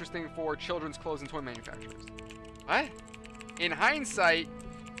most interesting for children's clothes and toy manufacturers. What? In hindsight,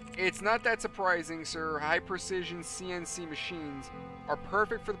 it's not that surprising, sir. High-precision CNC machines are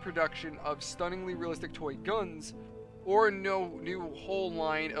perfect for the production of stunningly realistic toy guns or a new whole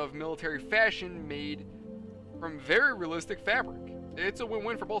line of military fashion made from very realistic fabric. It's a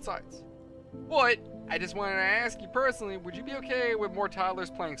win-win for both sides. But I just wanted to ask you personally, would you be okay with more toddlers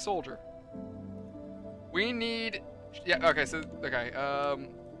playing soldier? We need... Yeah, okay, so... Okay,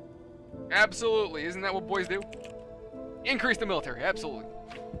 absolutely. Isn't that what boys do? Increase the military, absolutely.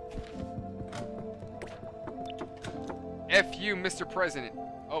 F you, Mr. President.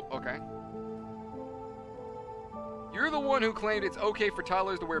 Oh, okay. You're the one who claimed it's okay for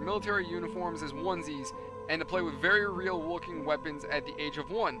toddlers to wear military uniforms as onesies and to play with very real-looking weapons at the age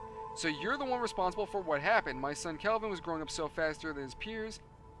of 1. So you're the one responsible for what happened. My son Kelvin was growing up so faster than his peers.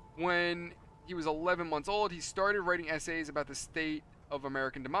 When he was 11 months old, he started writing essays about the state of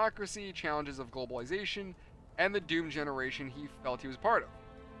American democracy, challenges of globalization, and the doomed generation he felt he was part of.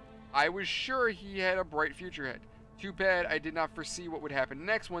 I was sure he had a bright future ahead. Too bad I did not foresee what would happen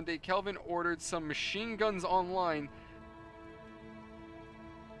next. One day, Kelvin ordered some machine guns online.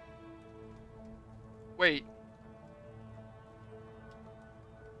 Wait.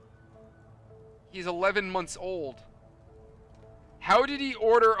 He's 11 months old. How did he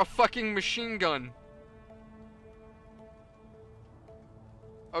order a fucking machine gun?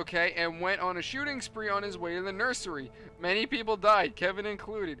 Okay, and went on a shooting spree on his way to the nursery. Many people died, Kevin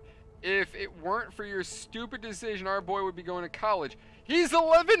included. If it weren't for your stupid decision, our boy would be going to college. He's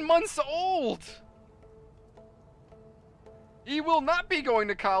 11 months old! He will not be going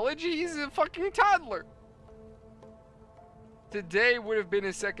to college. He's a fucking toddler. Today would have been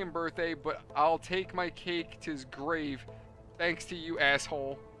his 2nd birthday, but I'll take my cake to his grave. Thanks to you,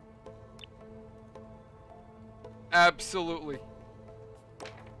 asshole. Absolutely.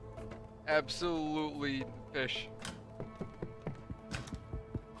 Absolutely, fish.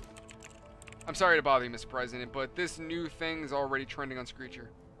 I'm sorry to bother you, Mr. President, but this new thing is already trending on Screecher.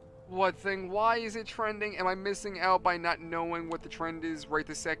 What thing? Why is it trending? Am I missing out by not knowing what the trend is right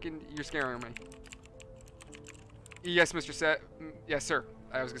this second? You're scaring me. Yes, yes, sir.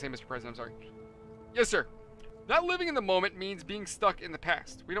 I was gonna say Mr. President, I'm sorry. Yes, sir. Not living in the moment means being stuck in the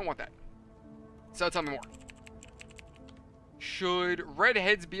past. We don't want that. So tell me more. Should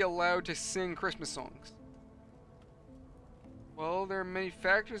redheads be allowed to sing Christmas songs? Well, there are many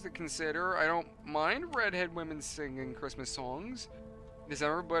factors to consider. I don't mind redhead women singing Christmas songs in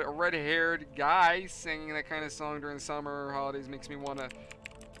December, but a red-haired guy singing that kind of song during the summer holidays makes me want to...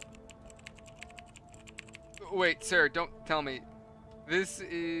 Wait, sir, don't tell me. This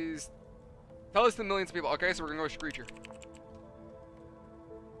is... Tell this to millions of people. Okay, so we're going to go with Screecher.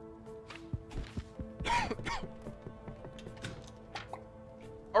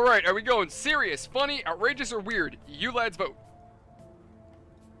 Alright, are we going serious, funny, outrageous, or weird? You lads vote.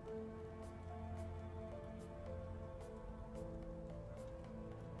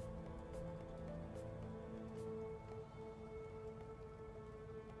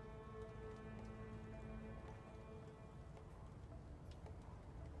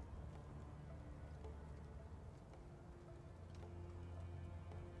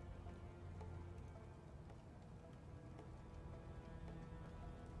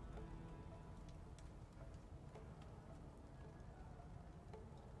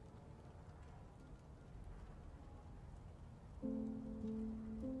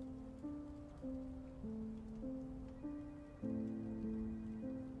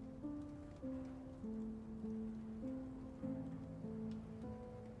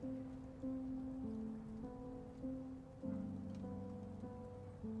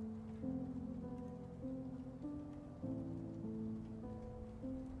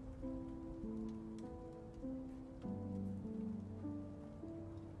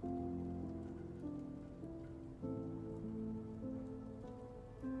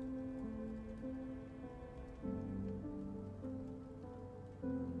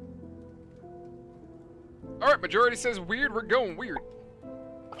 Alright, majority says weird, we're going weird.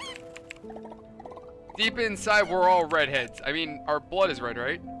 Deep inside, we're all redheads. I mean, our blood is red,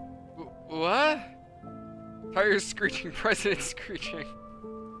 right? What? Tires screeching, president screeching.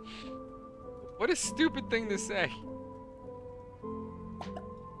 What a stupid thing to say.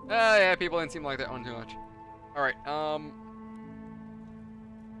 Yeah, people didn't seem like that one too much. Alright,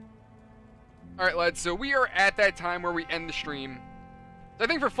 Alright, lads, so we are at that time where we end the stream. So I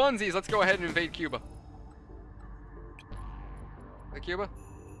think for funsies, let's go ahead and invade Cuba. Cuba?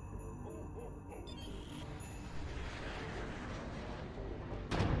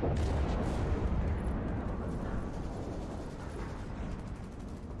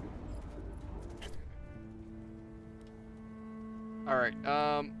 Alright,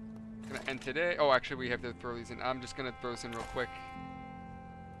 gonna end today. Oh, actually, we have to throw these in. I'm just gonna throw this in real quick.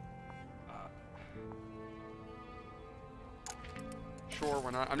 Sure,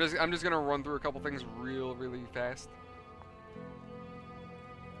 why not? I'm just gonna run through a couple things really fast.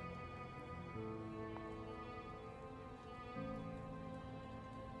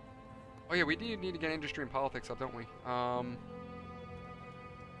 Oh yeah, we need to get industry and politics up, don't we? Oh,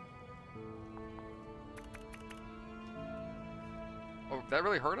 that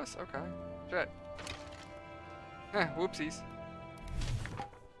really hurt us? Okay. Shit. Whoopsies.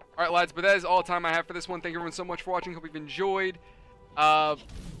 Alright, lads, but that is all the time I have for this one. Thank you everyone so much for watching. Hope you've enjoyed. We'll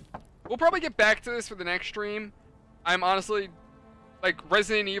probably get back to this for the next stream. I'm honestly, like,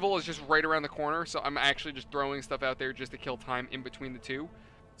 Resident Evil is just right around the corner, so I'm actually just throwing stuff out there just to kill time in between the two.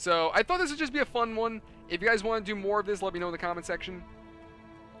 So, I thought this would just be a fun one. If you guys want to do more of this, let me know in the comment section.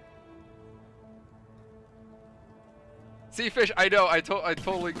 See, Fish, I know, I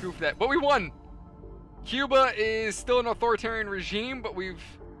totally goofed that. But we won! Cuba is still an authoritarian regime, but we've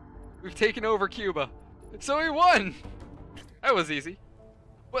taken over Cuba. So we won! That was easy.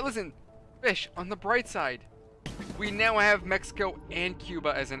 But listen, Fish, on the bright side, we now have Mexico and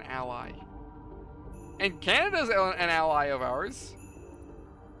Cuba as an ally. And Canada's an ally of ours.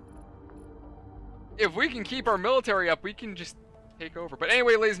 If we can keep our military up, we can just take over. But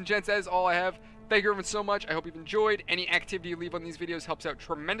anyway, ladies and gents, that is all I have. Thank you everyone so much. I hope you've enjoyed. Any activity you leave on these videos helps out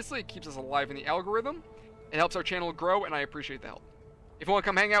tremendously. It keeps us alive in the algorithm. It helps our channel grow, and I appreciate the help. If you want to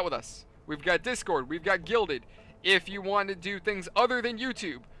come hang out with us, we've got Discord, we've got Guilded. If you want to do things other than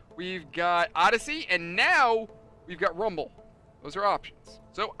YouTube, we've got Odyssey, and now we've got Rumble. Those are options.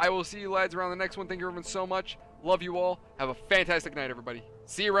 So I will see you lads around the next one. Thank you everyone so much. Love you all. Have a fantastic night, everybody.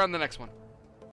 See you around the next one.